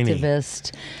an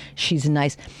activist. Tiny. She's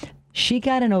nice. She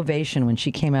got an ovation when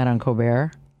she came out on Cabaret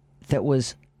that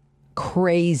was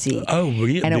crazy. Oh,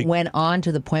 really? And it went on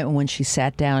to the point when she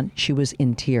sat down, she was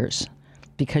in tears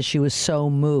because she was so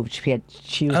moved.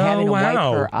 She was having to wipe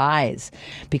her eyes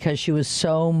because she was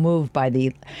so moved by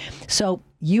the... So...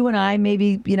 You and I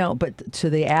maybe, but to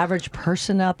the average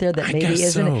person out there that maybe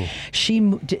isn't,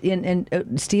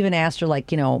 and Stephen asked her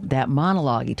that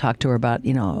monologue. He talked to her about,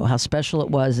 how special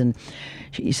it was. And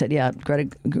he said, Greta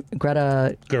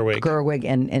Gerwig.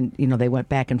 And they went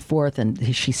back and forth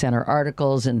and she sent her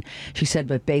articles. And she said,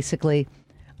 but basically,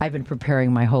 I've been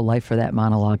preparing my whole life for that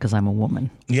monologue because I'm a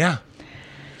woman. Yeah.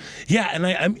 Yeah.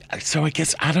 And so I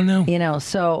guess, I don't know.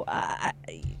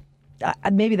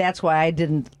 Maybe that's why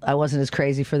I wasn't as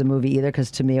crazy for the movie either, because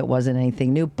to me it wasn't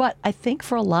anything new. But I think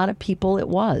for a lot of people it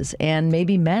was, and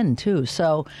maybe men too.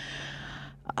 So,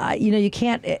 you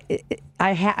can't.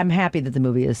 I'm happy that the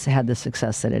movie has had the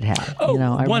success that it had. Oh,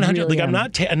 100. Really I'm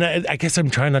not. And I guess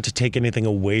I'm trying not to take anything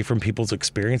away from people's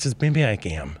experiences. Maybe I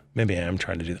am. Maybe I am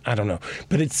trying to do that. I don't know.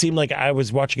 But it seemed like I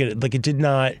was watching it. Like it did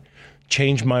not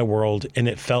change my world, and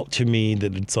it felt to me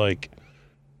that it's like.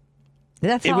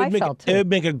 That's how I felt too. It would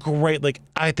make a great,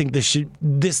 I think this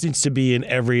needs to be in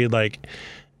every,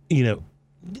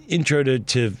 intro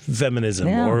to feminism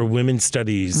or women's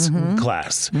studies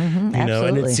class. And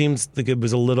it seems like it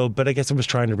was a little, but I guess it was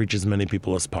trying to reach as many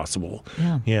people as possible,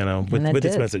 with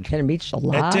its message. It reached a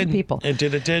lot of people. It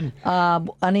did.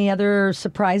 Any other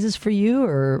surprises for you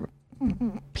or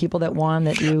people that won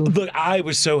that you... Look, I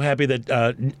was so happy that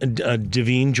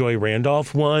Davine Joy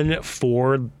Randolph won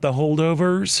for The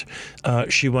Holdovers.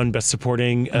 She won Best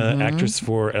Supporting Actress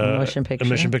for a Motion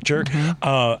Picture.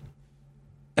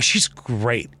 She's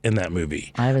great in that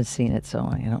movie. I haven't seen it, so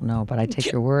I don't know, but I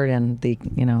take your word, and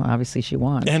obviously she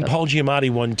won. And Paul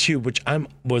Giamatti won too, which I'm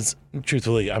a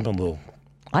little...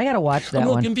 I got to watch that one. I'm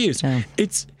a little confused. Yeah.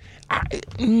 It's...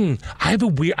 I have a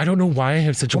weird... I don't know why I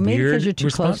have such a weird maybe because you're too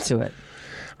response. close to it.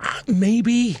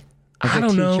 Maybe. I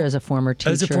don't know. As a former teacher?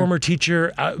 As a former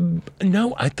teacher,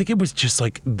 no, I think it was just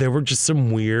there were just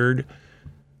some weird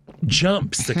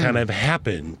jumps that kind of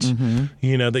happened,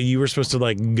 that you were supposed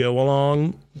to go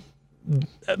along.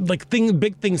 Big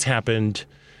things happened,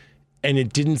 and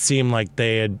it didn't seem like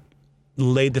they had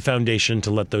laid the foundation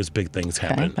to let those big things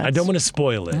happen. I don't want to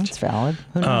spoil it. That's valid.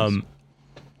 Who knows?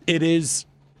 It is...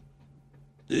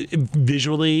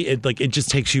 Visually, it just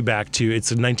takes you back to,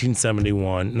 it's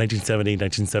 1971.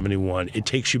 It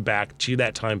takes you back to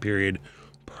that time period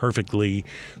perfectly.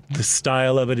 The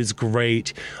style of it is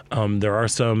great. There are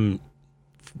some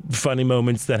funny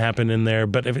moments that happen in there.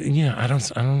 But I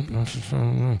don't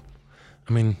know.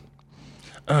 I mean,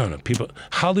 I don't know. People,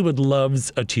 Hollywood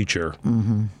loves a teacher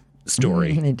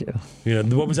story. They do.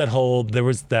 What was that whole? There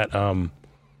was that.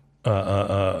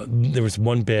 There was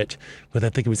one bit with, I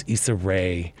think it was Issa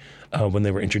Rae, when they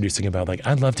were introducing about like,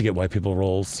 I'd love to get white people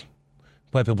roles.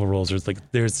 White people roles.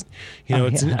 There's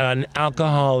it's an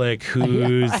alcoholic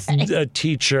who's a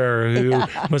teacher who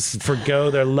must forgo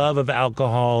their love of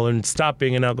alcohol and stop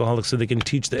being an alcoholic so they can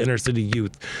teach the inner city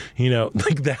youth.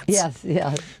 Like that. Yes,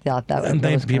 yeah. And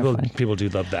people do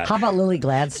love that. How about Lily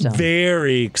Gladstone?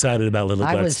 Very excited about Lily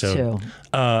Gladstone.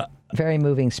 I was too. Very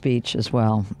moving speech as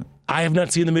well. I have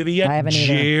not seen the movie yet. I haven't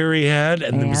either. Jerry had,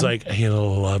 and it was like, he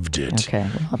loved it. Okay.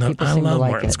 Well, people I seem love to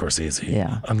like Martin it. Scorsese.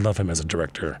 Yeah. I love him as a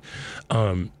director.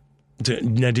 Now,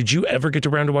 did you ever get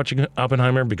around to watching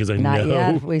Oppenheimer? Because I Not know.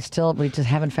 yet. We just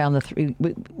haven't found the three.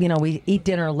 We eat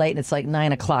dinner late, and it's like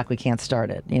 9:00. We can't start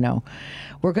it.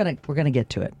 We're gonna get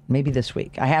to it. Maybe this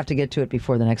week. I have to get to it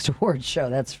before the next awards show.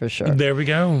 That's for sure. There we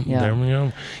go. Yeah. There we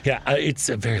go. Yeah, it's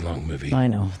a very long movie. I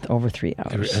know, over 3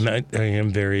 hours. And I am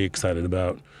very excited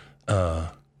about.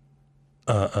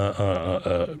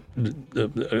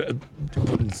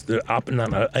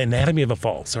 Anatomy of a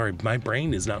Fall. Sorry, my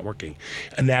brain is not working.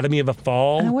 Anatomy of a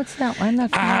Fall. What's that? I'm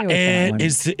not familiar with that one.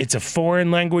 It's a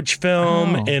foreign language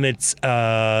film, and it's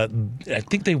I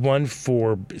think they won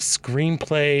for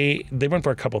screenplay. They won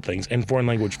for a couple things, and foreign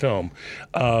language film.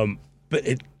 But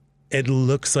it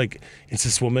looks like it's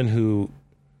this woman who,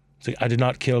 it's like, I did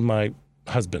not kill my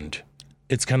husband.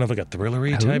 It's kind of like a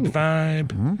thrillery type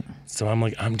vibe. So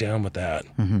I'm down with that.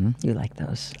 You like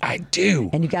those? I do.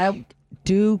 And you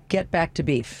do get back to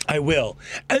beef. I will.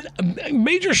 And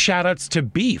major shout outs to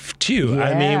beef too. Yeah.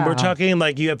 I mean, we're talking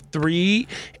like you have 3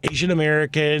 Asian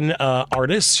American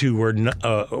artists who were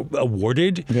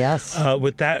awarded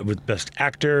with Best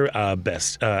Actor,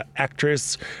 Best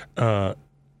Actress,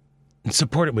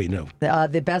 supported. Wait, no.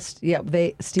 The best, Stephen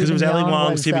it was Ali Young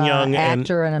Wong, was, Stephen Young,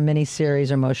 actor in a miniseries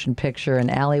or motion picture,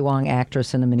 and Ali Wong,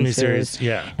 actress in a miniseries.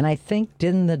 Yeah. And I think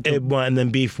it won, and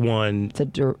then Beef won.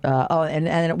 And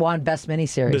it won best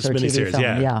miniseries Best or miniseries, TV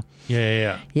film.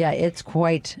 Yeah. Yeah, it's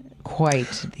quite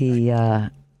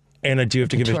the. And I do have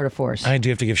to give tour de force. I do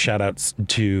have to give shout outs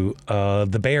to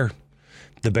the Bear.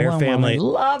 The Bear family.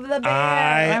 Love the Bear.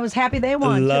 I was happy they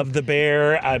won. Love the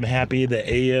Bear. I'm happy that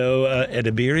Ayo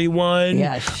Edebiri won.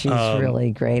 Yeah, she's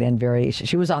really great and very.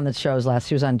 She was on the shows last.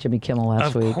 She was on Jimmy Kimmel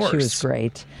last week. Course. She was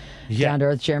great. Yeah. Down to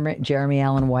Earth. Jeremy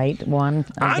Allen White won.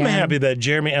 Again. I'm happy that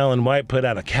Jeremy Allen White put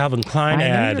out a Calvin Klein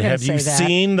ad. Have you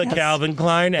seen the Calvin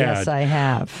Klein ad? Yes, I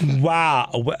have.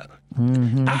 Wow.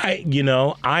 I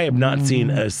have not seen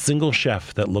a single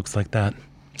chef that looks like that.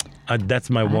 That's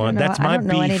my one. That's my beef with the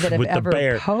Bear. I don't know any that have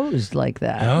ever posed like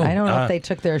that. Oh, I don't know if they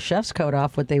took their chef's coat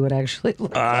off, what they would actually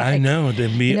look like. I know.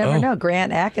 You never know.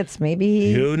 Grant Achatz,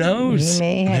 maybe. Who knows?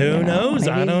 Who knows?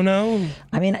 I don't know.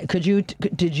 I mean,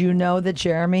 did you know that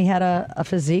Jeremy had a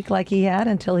physique like he had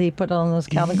until he put on those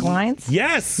Calvin Kleins?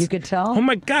 Yes. You could tell? Oh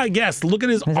my God, yes. Look at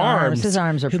his arms. His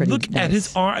arms are pretty Look at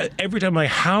his arm. Every time I'm like,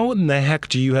 how in the heck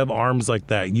do you have arms like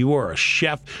that? You are a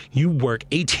chef. You work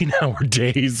 18-hour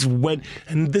days.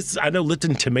 I know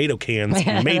Lipton tomato cans,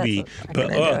 maybe,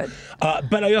 but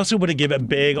I also want to give a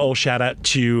big old shout out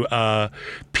to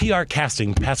PR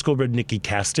Casting, Pascal Rudnicki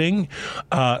Casting.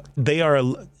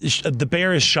 The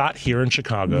Bear is shot here in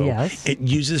Chicago. Yes. It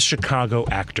uses Chicago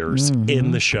actors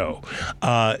in the show.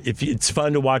 It's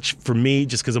fun to watch for me,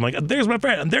 just because I'm like, there's my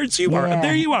friend, and there's you are, and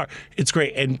there you are. It's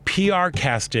great. And PR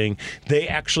Casting, they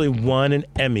actually won an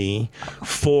Emmy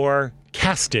for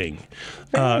casting.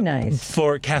 Very nice.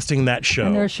 For casting that show.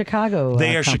 And they're Chicago.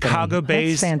 They are company.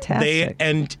 Chicago-based. That's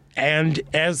fantastic. And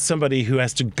as somebody who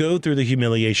has to go through the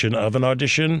humiliation of an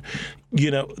audition,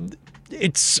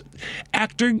 it's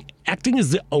acting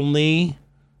is the only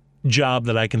job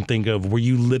that I can think of where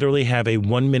you literally have a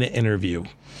 1-minute interview.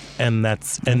 And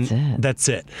that's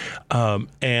it.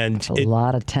 And it's a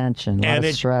lot of tension, a lot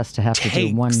of stress to have to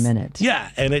do 1 minute. Yeah,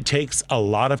 and it takes a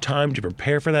lot of time to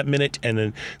prepare for that minute, and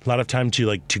then a lot of time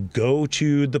to go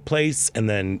to the place, and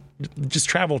then just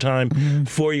travel time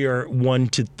for your 1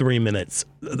 to 3 minutes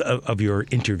of your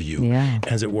interview,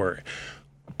 as it were.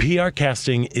 PR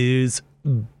Casting is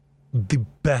the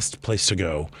best place to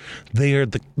go. They are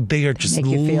just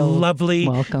lovely.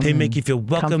 They make you feel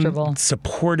welcome,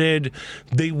 supported.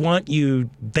 They want you.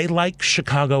 They like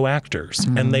Chicago actors,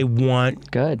 and they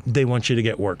want you to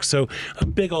get work. So a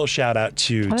big old shout out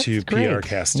to PR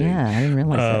Casting. Yeah, I didn't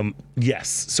realize that. Yes.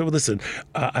 So listen,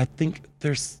 I think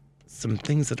there's some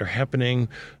things that are happening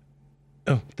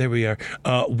Oh, there we are.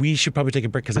 We should probably take a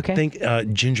break because I think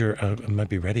Ginger might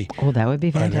be ready. Oh, that would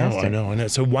be fantastic. I know.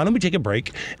 So why don't we take a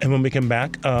break, and when we come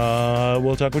back,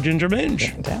 we'll talk with Ginger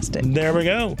Minj. Fantastic. There we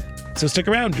go. So stick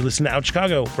around. You're listening to Out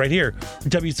Chicago right here,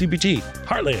 WCPT,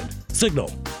 Heartland,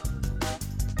 Signal.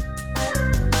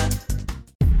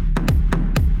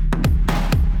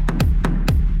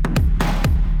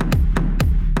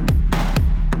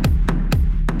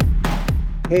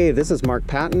 Hey, this is Mark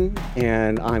Patton,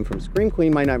 and I'm from Scream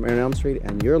Queen, My Nightmare on Elm Street,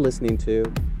 and you're listening to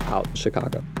Out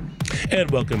Chicago.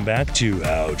 And welcome back to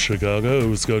Out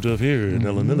Chicago. Scott Duff here,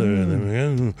 Ella Miller.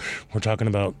 There we go. We're talking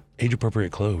about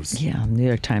age-appropriate clothes. Yeah, New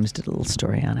York Times did a little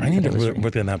story on it. I need to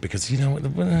work that out because, you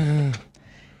know...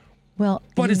 Well,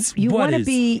 you want to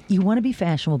be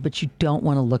fashionable, but you don't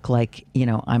want to look like, you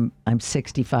know, I'm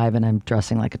 65 and I'm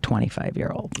dressing like a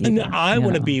 25-year-old. And I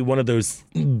want to be one of these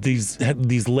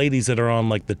ladies that are on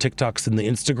like the TikToks and the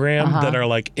Instagram that are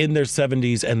like in their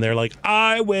 70s and they're like,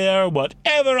 I wear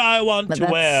whatever I want to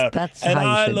wear, and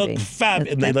I look fab,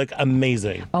 and they look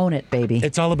amazing. Own it, baby.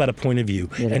 It's all about a point of view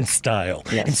and style.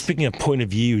 Yes. And speaking of point of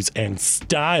views and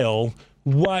style.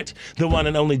 What the one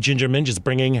and only Ginger Minj is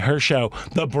bringing her show,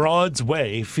 The Broad's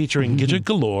Way, featuring Gidget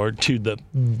Galore, to the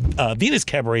Venus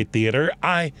Cabaret Theater.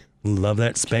 I love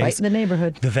that space. Right in the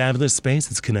neighborhood. The fabulous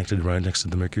space. It's connected right next to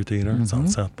the Mercury Theater. It's on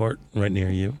Southport, right near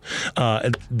you.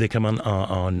 They come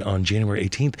on January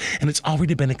 18th, and it's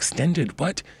already been extended.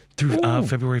 Through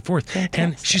February 4th. Fantastic.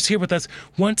 And she's here with us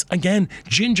once again.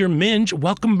 Ginger Minj,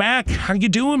 welcome back. How you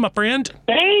doing, my friend?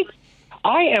 Thanks.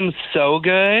 I am so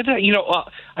good. You know,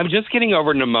 I'm just getting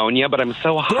over pneumonia, but I'm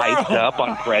so hyped up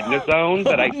on prednisone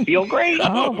that I feel great.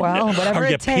 Oh, well, whatever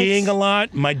it takes. Are you peeing a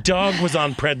lot? My dog was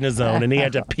on prednisone, and he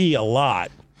had to pee a lot.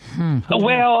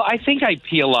 Well, I think I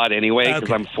pee a lot anyway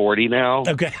because I'm 40 now.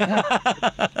 Okay.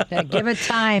 Yeah, give it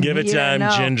time. Give it time,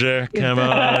 Ginger. Come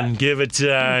on. Give it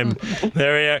time.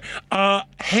 There we are.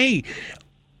 Hey.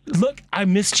 Look, I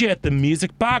missed you at the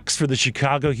Music Box for the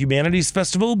Chicago Humanities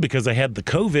Festival because I had the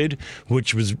COVID,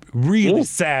 which was really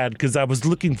sad because I was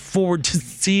looking forward to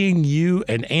seeing you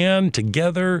and Ann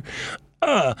together.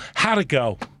 How'd it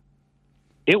go?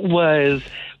 It was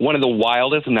one of the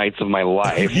wildest nights of my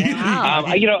life. Wow.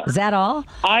 Is that all?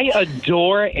 I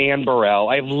adore Ann Burrell.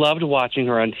 I've loved watching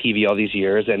her on TV all these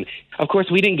years. And, of course,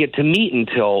 we didn't get to meet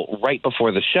until right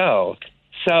before the show.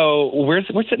 So we're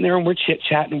sitting there and we're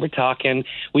chit-chatting, we're talking.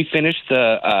 We finished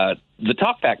the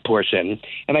talkback portion,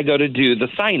 and I go to do the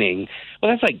signing.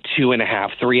 Well, that's like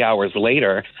 2.5, 3 hours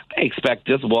later. I expect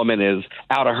this woman is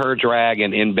out of her drag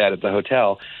and in bed at the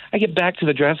hotel. I get back to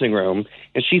the dressing room,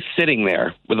 and she's sitting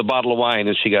there with a bottle of wine,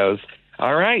 and she goes,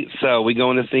 all right, so we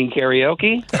going to sing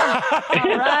karaoke?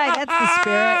 All right, that's the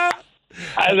spirit.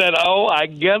 I said, I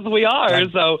guess we are.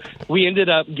 So we ended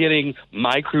up getting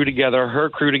my crew together, her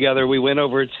crew together. We went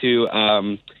over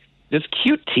to this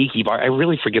cute tiki bar. I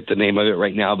really forget the name of it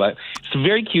right now, but it's a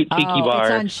very cute tiki bar.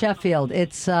 It's on Sheffield.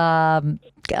 It's, I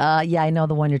know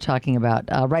the one you're talking about,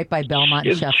 right by Belmont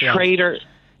and Sheffield. Trader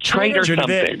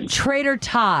something. Trader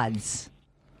Todd's.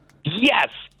 Yes.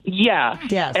 Yeah.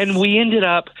 Yes. And we ended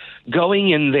up going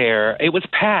in there. It was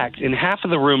packed, and half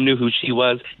of the room knew who she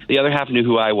was. The other half knew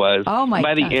who I was. Oh, my God.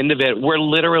 By the end of it, we're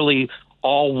literally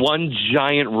all one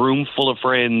giant room full of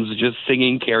friends just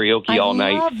singing karaoke all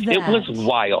night. That. It was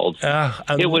wild.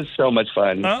 It was so much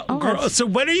fun. Girl, so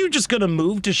when are you just going to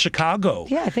move to Chicago?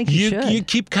 Yeah, I think you should. You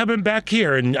keep coming back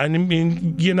here, and I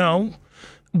mean,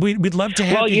 we'd love to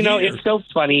have you. Well, here. it's so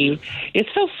funny. It's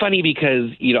so funny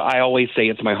because, I always say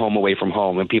it's my home away from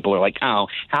home, and people are like, oh,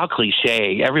 how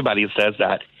cliche. Everybody says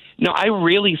that. No, I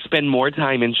really spend more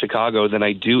time in Chicago than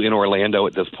I do in Orlando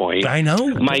at this point. I know.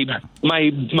 My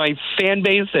fan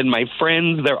base and my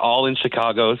friends, they're all in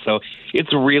Chicago, so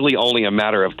it's really only a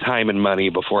matter of time and money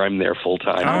before I'm there full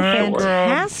time. All right,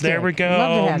 fantastic. There we go.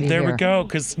 Love to have you there here. we go.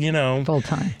 Because, full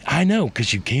time. I know,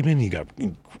 because you came in, you got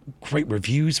great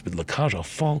reviews with La Cage aux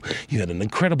Folles. You had an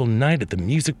incredible night at the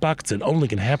Music Box that only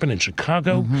can happen in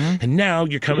Chicago. And now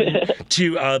you're coming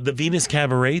to the Venus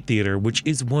Cabaret Theater, which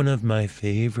is one of my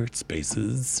favorite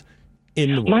spaces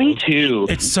in the world. Mine too.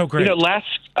 It's so great.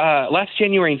 Last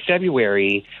January and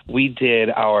February, we did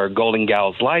our Golden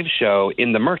Gals live show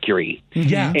in the Mercury.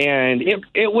 Yeah. And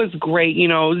it was great. It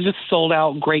was just sold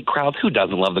out, great crowds. Who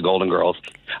doesn't love the Golden Girls?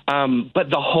 But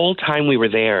the whole time we were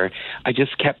there, I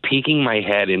just kept peeking my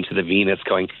head into the Venus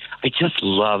going, I just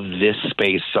love this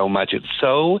space so much. It's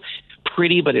so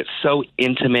pretty, but it's so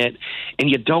intimate, and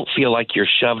you don't feel like you're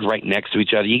shoved right next to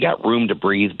each other. You got room to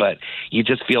breathe, but you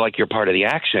just feel like you're part of the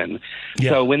action.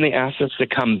 Yeah. So when they asked us to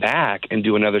come back and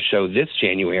do another show this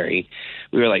January,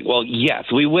 we were like, well, yes,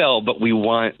 we will, but we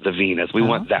want the Venus. We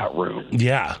want that room.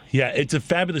 Yeah, it's a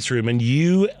fabulous room, and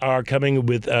you are coming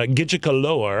with Gidget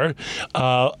Galore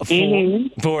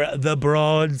for The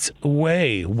Broad's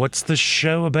Way. What's the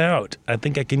show about? I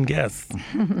think I can guess.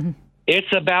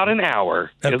 It's about an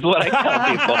hour, is what I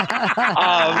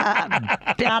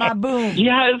tell people. Boom.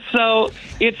 Yeah, so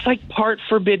it's like part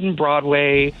Forbidden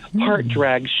Broadway, part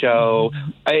drag show.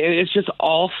 It's just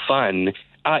all fun.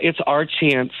 It's our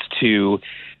chance to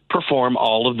perform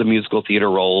all of the musical theater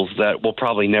roles that we'll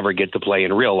probably never get to play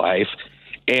in real life.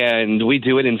 And we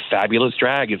do it in fabulous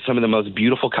drag. It's some of the most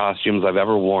beautiful costumes I've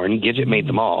ever worn. Gidget made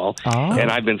them all. And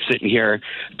I've been sitting here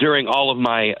during all of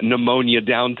my pneumonia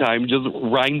downtime just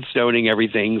rhinestoning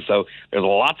everything. So there's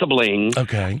lots of bling.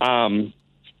 Okay. And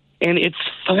it's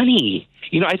funny.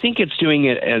 I think it's doing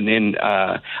it, and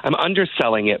I'm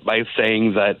underselling it by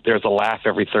saying that there's a laugh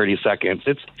every 30 seconds.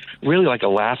 It's really like a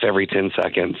laugh every 10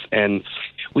 seconds. And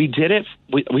we did it.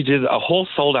 We did a whole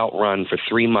sold-out run for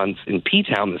 3 months in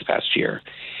P-Town this past year.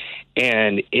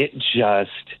 And it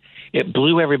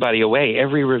blew everybody away.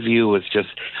 Every review was just,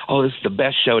 this is the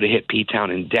best show to hit P-Town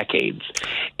in decades.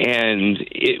 And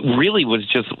it really was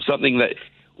just something that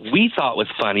we thought was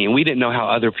funny, and we didn't know how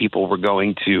other people were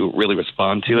going to really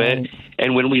respond to it.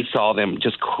 And when we saw them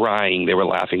just crying, they were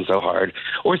laughing so hard,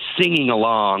 or singing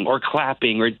along, or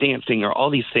clapping, or dancing, or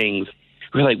all these things,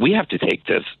 we're like, we have to take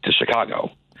this to Chicago.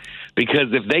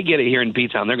 Because if they get it here in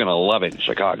P-Town, they're going to love it in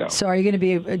Chicago. So are you going to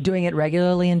be doing it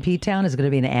regularly in P-Town? Is it going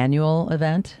to be an annual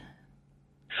event?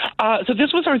 So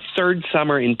this was our third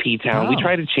summer in P-Town. We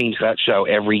try to change that show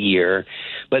every year,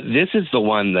 but this is the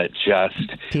one that just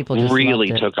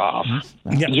really took off.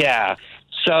 Yeah.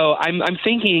 So I'm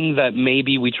thinking that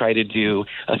maybe we try to do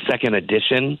a second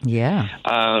edition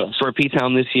for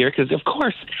P-Town this year, because, of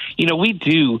course, we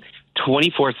do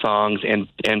 24 songs and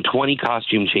 20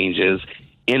 costume changes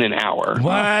in an hour.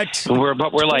 What?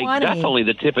 But we're like, 20. that's only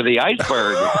the tip of the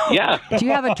iceberg. Yeah. Do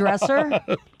you have a dresser?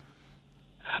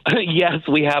 Yes,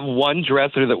 we have one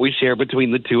dresser that we share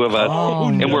between the two of us,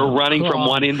 and we're running from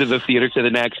one end of the theater to the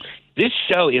next. This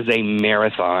show is a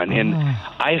marathon, and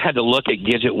I had to look at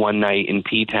Gidget one night in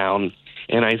P-Town,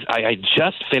 and I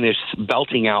just finished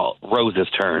belting out Rose's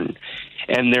Turn,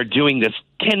 and they're doing this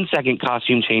 10-second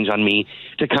costume change on me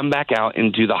to come back out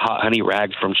and do the Hot Honey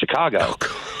Rag from Chicago.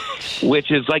 Which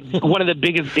is like one of the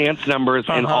biggest dance numbers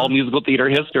in all musical theater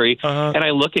history. And I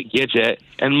look at Gidget,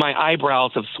 and my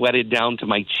eyebrows have sweated down to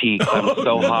my cheeks. I'm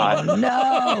so hot.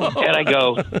 No. And I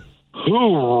go,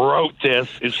 who wrote this?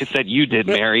 And she said, you did,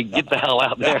 Mary. Get the hell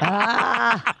out there.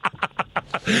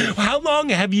 How long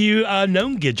have you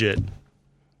known Gidget?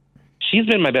 She's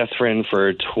been my best friend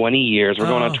for 20 years. We're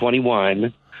going on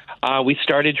 21. We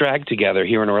started drag together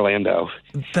here in Orlando.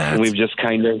 And we've just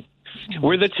kind of...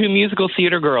 We're the two musical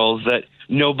theater girls that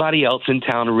nobody else in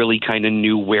town really kind of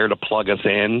knew where to plug us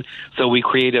in, so we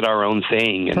created our own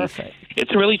thing. And perfect.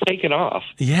 It's really taken off.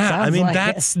 Yeah, Sounds I mean like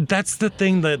that's the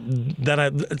thing that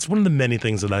it's one of the many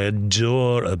things that I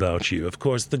adore about you. Of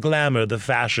course, the glamour, the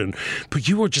fashion, but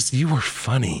you were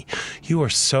funny. You are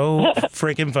so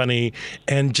freaking funny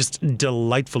and just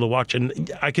delightful to watch.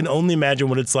 And I can only imagine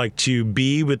what it's like to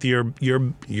be with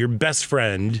your best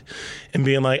friend and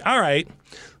being like, all right,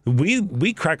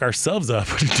 we crack ourselves up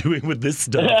doing with this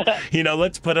stuff.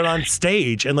 Let's put it on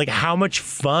stage. And like, how much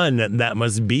fun that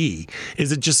must be.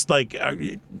 Is it just like,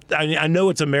 I know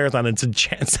it's a marathon. It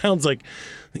sounds like,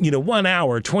 1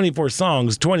 hour, 24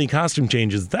 songs, 20 costume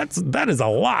changes. That is a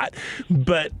lot.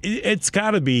 But it's got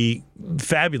to be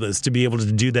fabulous to be able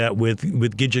to do that with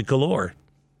Gidget Galore.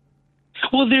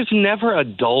 Well, there's never a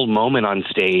dull moment on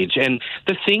stage. And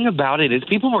the thing about it is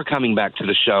people were coming back to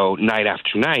the show night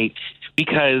after night,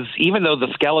 because even though the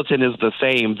skeleton is the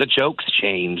same, the jokes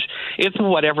change. It's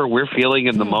whatever we're feeling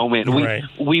in the moment. Right.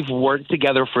 We've worked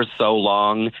together for so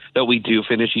long that we do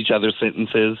finish each other's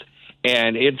sentences.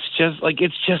 And it's just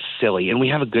silly. And we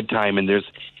have a good time. And there's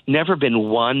never been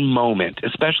one moment,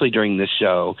 especially during this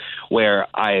show, where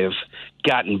I've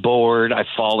gotten bored, I've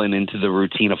fallen into the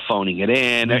routine of phoning it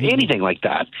in, or anything like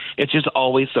that. It's just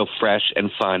always so fresh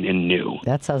and fun and new.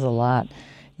 That says a lot.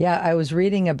 Yeah, I was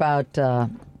reading about gosh,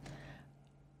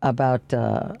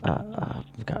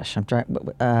 I'm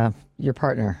trying your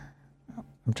partner.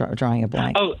 I'm drawing a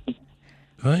blank. Oh,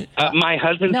 What? My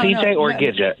husband, CJ, or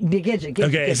Gidget? Gidget.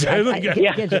 Okay.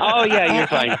 Yeah. Oh, yeah, you're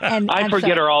fine. I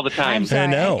forget her all the time. I'm sorry. I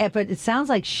know. But it sounds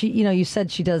like she, you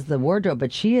said she does the wardrobe,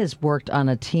 but she has worked on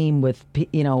a team with,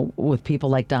 with people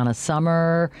like Donna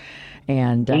Summer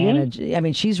and Diana. I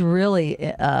mean, she's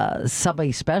really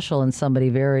somebody special and somebody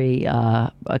very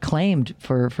acclaimed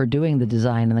for doing the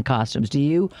design and the costumes. Do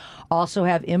you also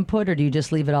have input, or do you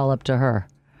just leave it all up to her?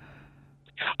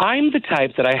 I'm the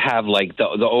type that I have like the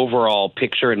overall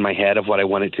picture in my head of what I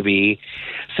want it to be.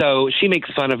 So she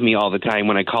makes fun of me all the time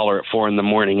when I call her at 4 a.m.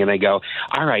 and I go,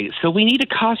 all right, so we need a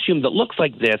costume that looks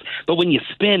like this, but when you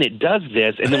spin, it does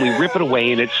this, and then we rip it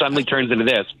away and it suddenly turns into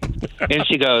this. And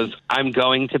she goes, I'm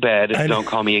going to bed. Don't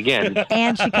call me again.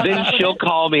 And then she'll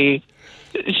call me.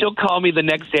 She'll call me the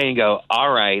next day and go,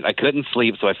 all right, I couldn't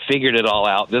sleep, so I figured it all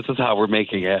out. This is how we're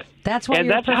making it. That's why and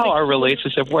that's how our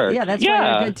relationship works. Yeah, that's why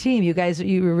you're a good team. You guys,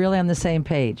 you were really on the same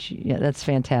page. Yeah, that's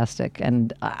fantastic.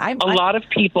 And a lot of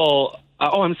people.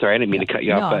 Oh, I'm sorry, I didn't mean to cut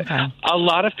you off. But a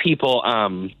lot of people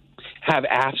have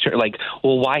asked her, like,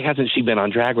 well, why hasn't she been on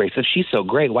Drag Race? If she's so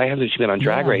great, why hasn't she been on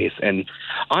Drag Race? And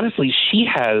honestly, she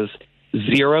has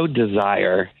zero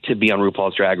desire to be on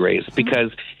RuPaul's Drag Race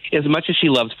because as much as she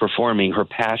loves performing, her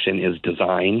passion is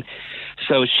design.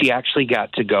 So she actually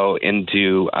got to go and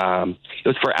do, it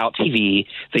was for Out TV.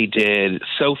 They did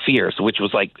So Fierce, which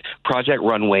was like Project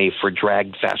Runway for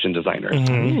drag fashion designers.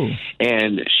 Mm-hmm.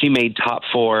 And she made top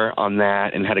 4 on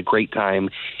that and had a great time.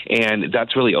 And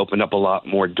that's really opened up a lot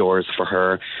more doors for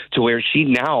her to where she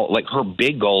now, like her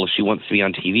big goal, if she wants to be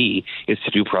on TV, is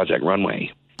to do Project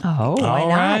Runway. Oh, why not?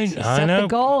 Right. Set the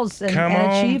goals and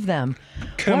achieve them.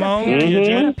 Come on,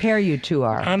 Gidget. What a pair you two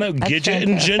are. I know, Gidget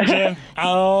and Ginger.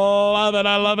 I love it.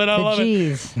 I love it. I love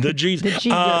it. The G's.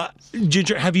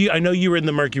 Ginger, have you? I know you were in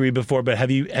the Mercury before, but have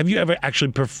you ever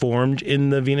actually performed in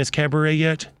the Venus Cabaret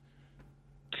yet?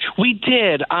 We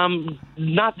did.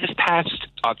 Not this past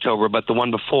October, but the one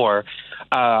before.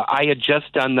 I had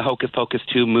just done the Hocus Pocus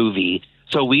 2 movie,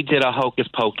 so we did a Hocus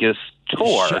Pocus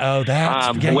tour. Oh,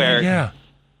 that's where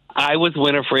I was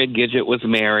Winifred, Gidget was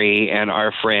Mary, and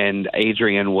our friend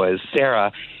Adrian was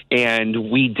Sarah,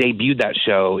 and we debuted that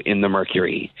show in the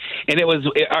Mercury. And it was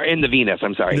in the Venus,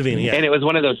 I'm sorry. The Venus, yeah. And it was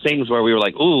one of those things where we were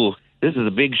like, ooh, this is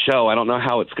a big show. I don't know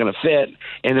how it's going to fit.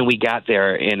 And then we got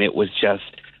there, and it was just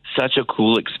such a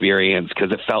cool experience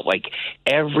because it felt like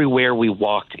everywhere we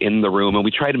walked in the room, and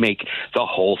we tried to make the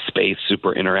whole space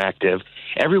super interactive.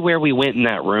 Everywhere we went in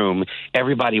that room,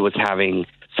 everybody was having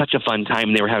such a fun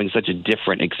time. They were having such a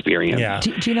different experience. Yeah.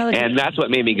 Do you know and that's what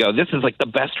made me go, this is like the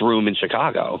best room in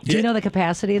Chicago. Do you know the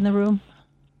capacity in the room?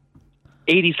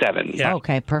 87. Yeah.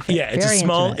 Okay, perfect. Yeah, it's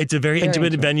it's a very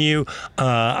intimate venue.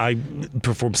 I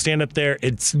perform stand-up there.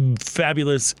 It's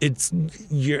fabulous.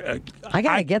 I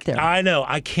gotta get there. I know.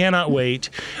 I cannot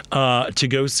wait to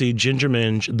go see Ginger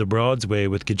Minj, The Broadway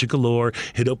with Gidget Galore.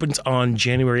 It opens on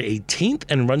January 18th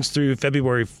and runs through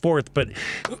February 4th. But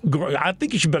I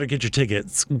think you should better get your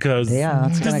tickets because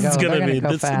it's going to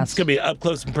go fast. It's going to be an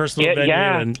up-close and personal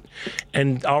venue.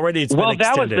 And already it's been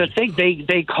extended. Well, that was the thing.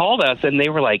 They called us and they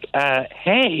were like,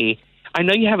 hey, I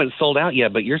know you haven't sold out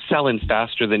yet, but you're selling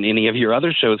faster than any of your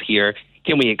other shows here.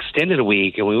 Can we extend it a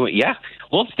week? And we went, yeah,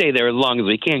 we'll stay there as long as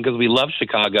we can because we love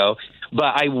Chicago.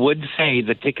 But I would say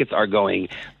the tickets are going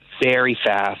very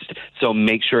fast, so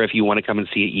make sure if you want to come and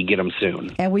see it, you get them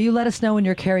soon. And will you let us know when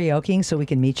you're karaokeing so we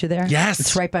can meet you there? Yes.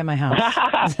 It's right by my house.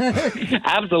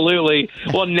 Absolutely.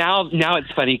 Well, now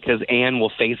it's funny because Ann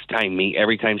will FaceTime me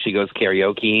every time she goes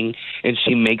karaokeing, and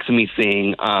she makes me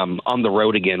sing On the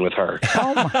Road Again with her.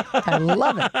 Oh, I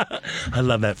love it. I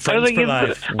love that. Friends for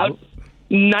life.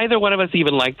 Neither one of us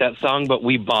even liked that song, but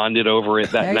we bonded over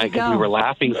it that night because we were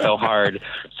laughing so hard.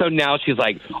 So now she's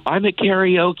like, I'm at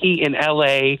karaoke in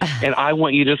L.A., and I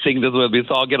want you to sing this with me,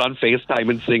 so I'll get on FaceTime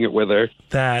and sing it with her.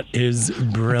 That is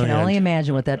brilliant. I can only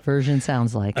imagine what that version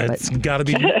sounds like. It's got to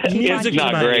be music in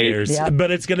my ears. Yep.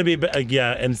 But it's going to be,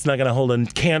 and it's not going to hold a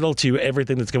candle to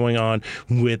everything that's going on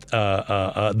with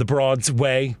the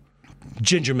Broadway.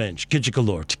 Ginger Minj, Gidget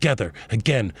Galore, together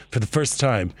again for the first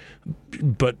time,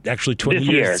 but actually 20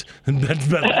 years.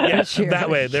 That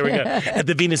way. There we go. At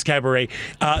the Venus Cabaret.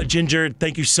 Ginger,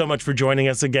 thank you so much for joining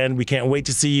us again. We can't wait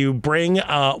to see you. Bring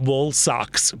wool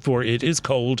socks, for it is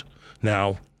cold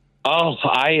now. Oh,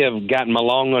 I have gotten my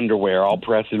long underwear all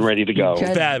pressed and ready to go.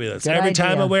 Fabulous. Every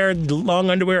time I wear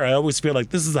long underwear, I always feel like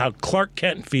this is how Clark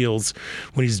Kent feels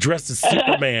when he's dressed as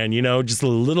Superman, just a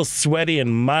little sweaty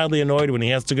and mildly annoyed when he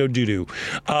has to go doo-doo.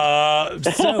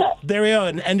 So there we go,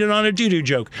 and ended on a doo-doo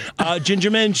joke.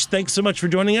 Ginger Minj, thanks so much for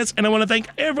joining us, and I want to thank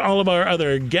all of our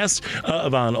other guests,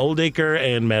 Yvonne Oldaker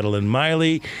and Madeline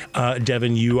Miley.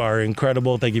 Devin, you are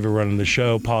incredible. Thank you for running the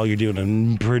show. Paul, you're doing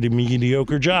a pretty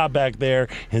mediocre job back there.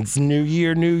 It's new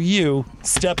year, new you.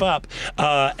 Step up.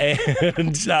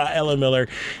 And Ellen Miller,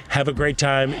 have a great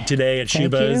time today at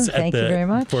Shuba's. Thank you very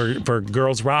much. For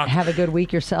Girls Rock. Have a good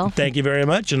week yourself. Thank you very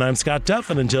much. And I'm Scott Duff.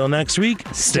 And until next week,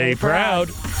 stay proud.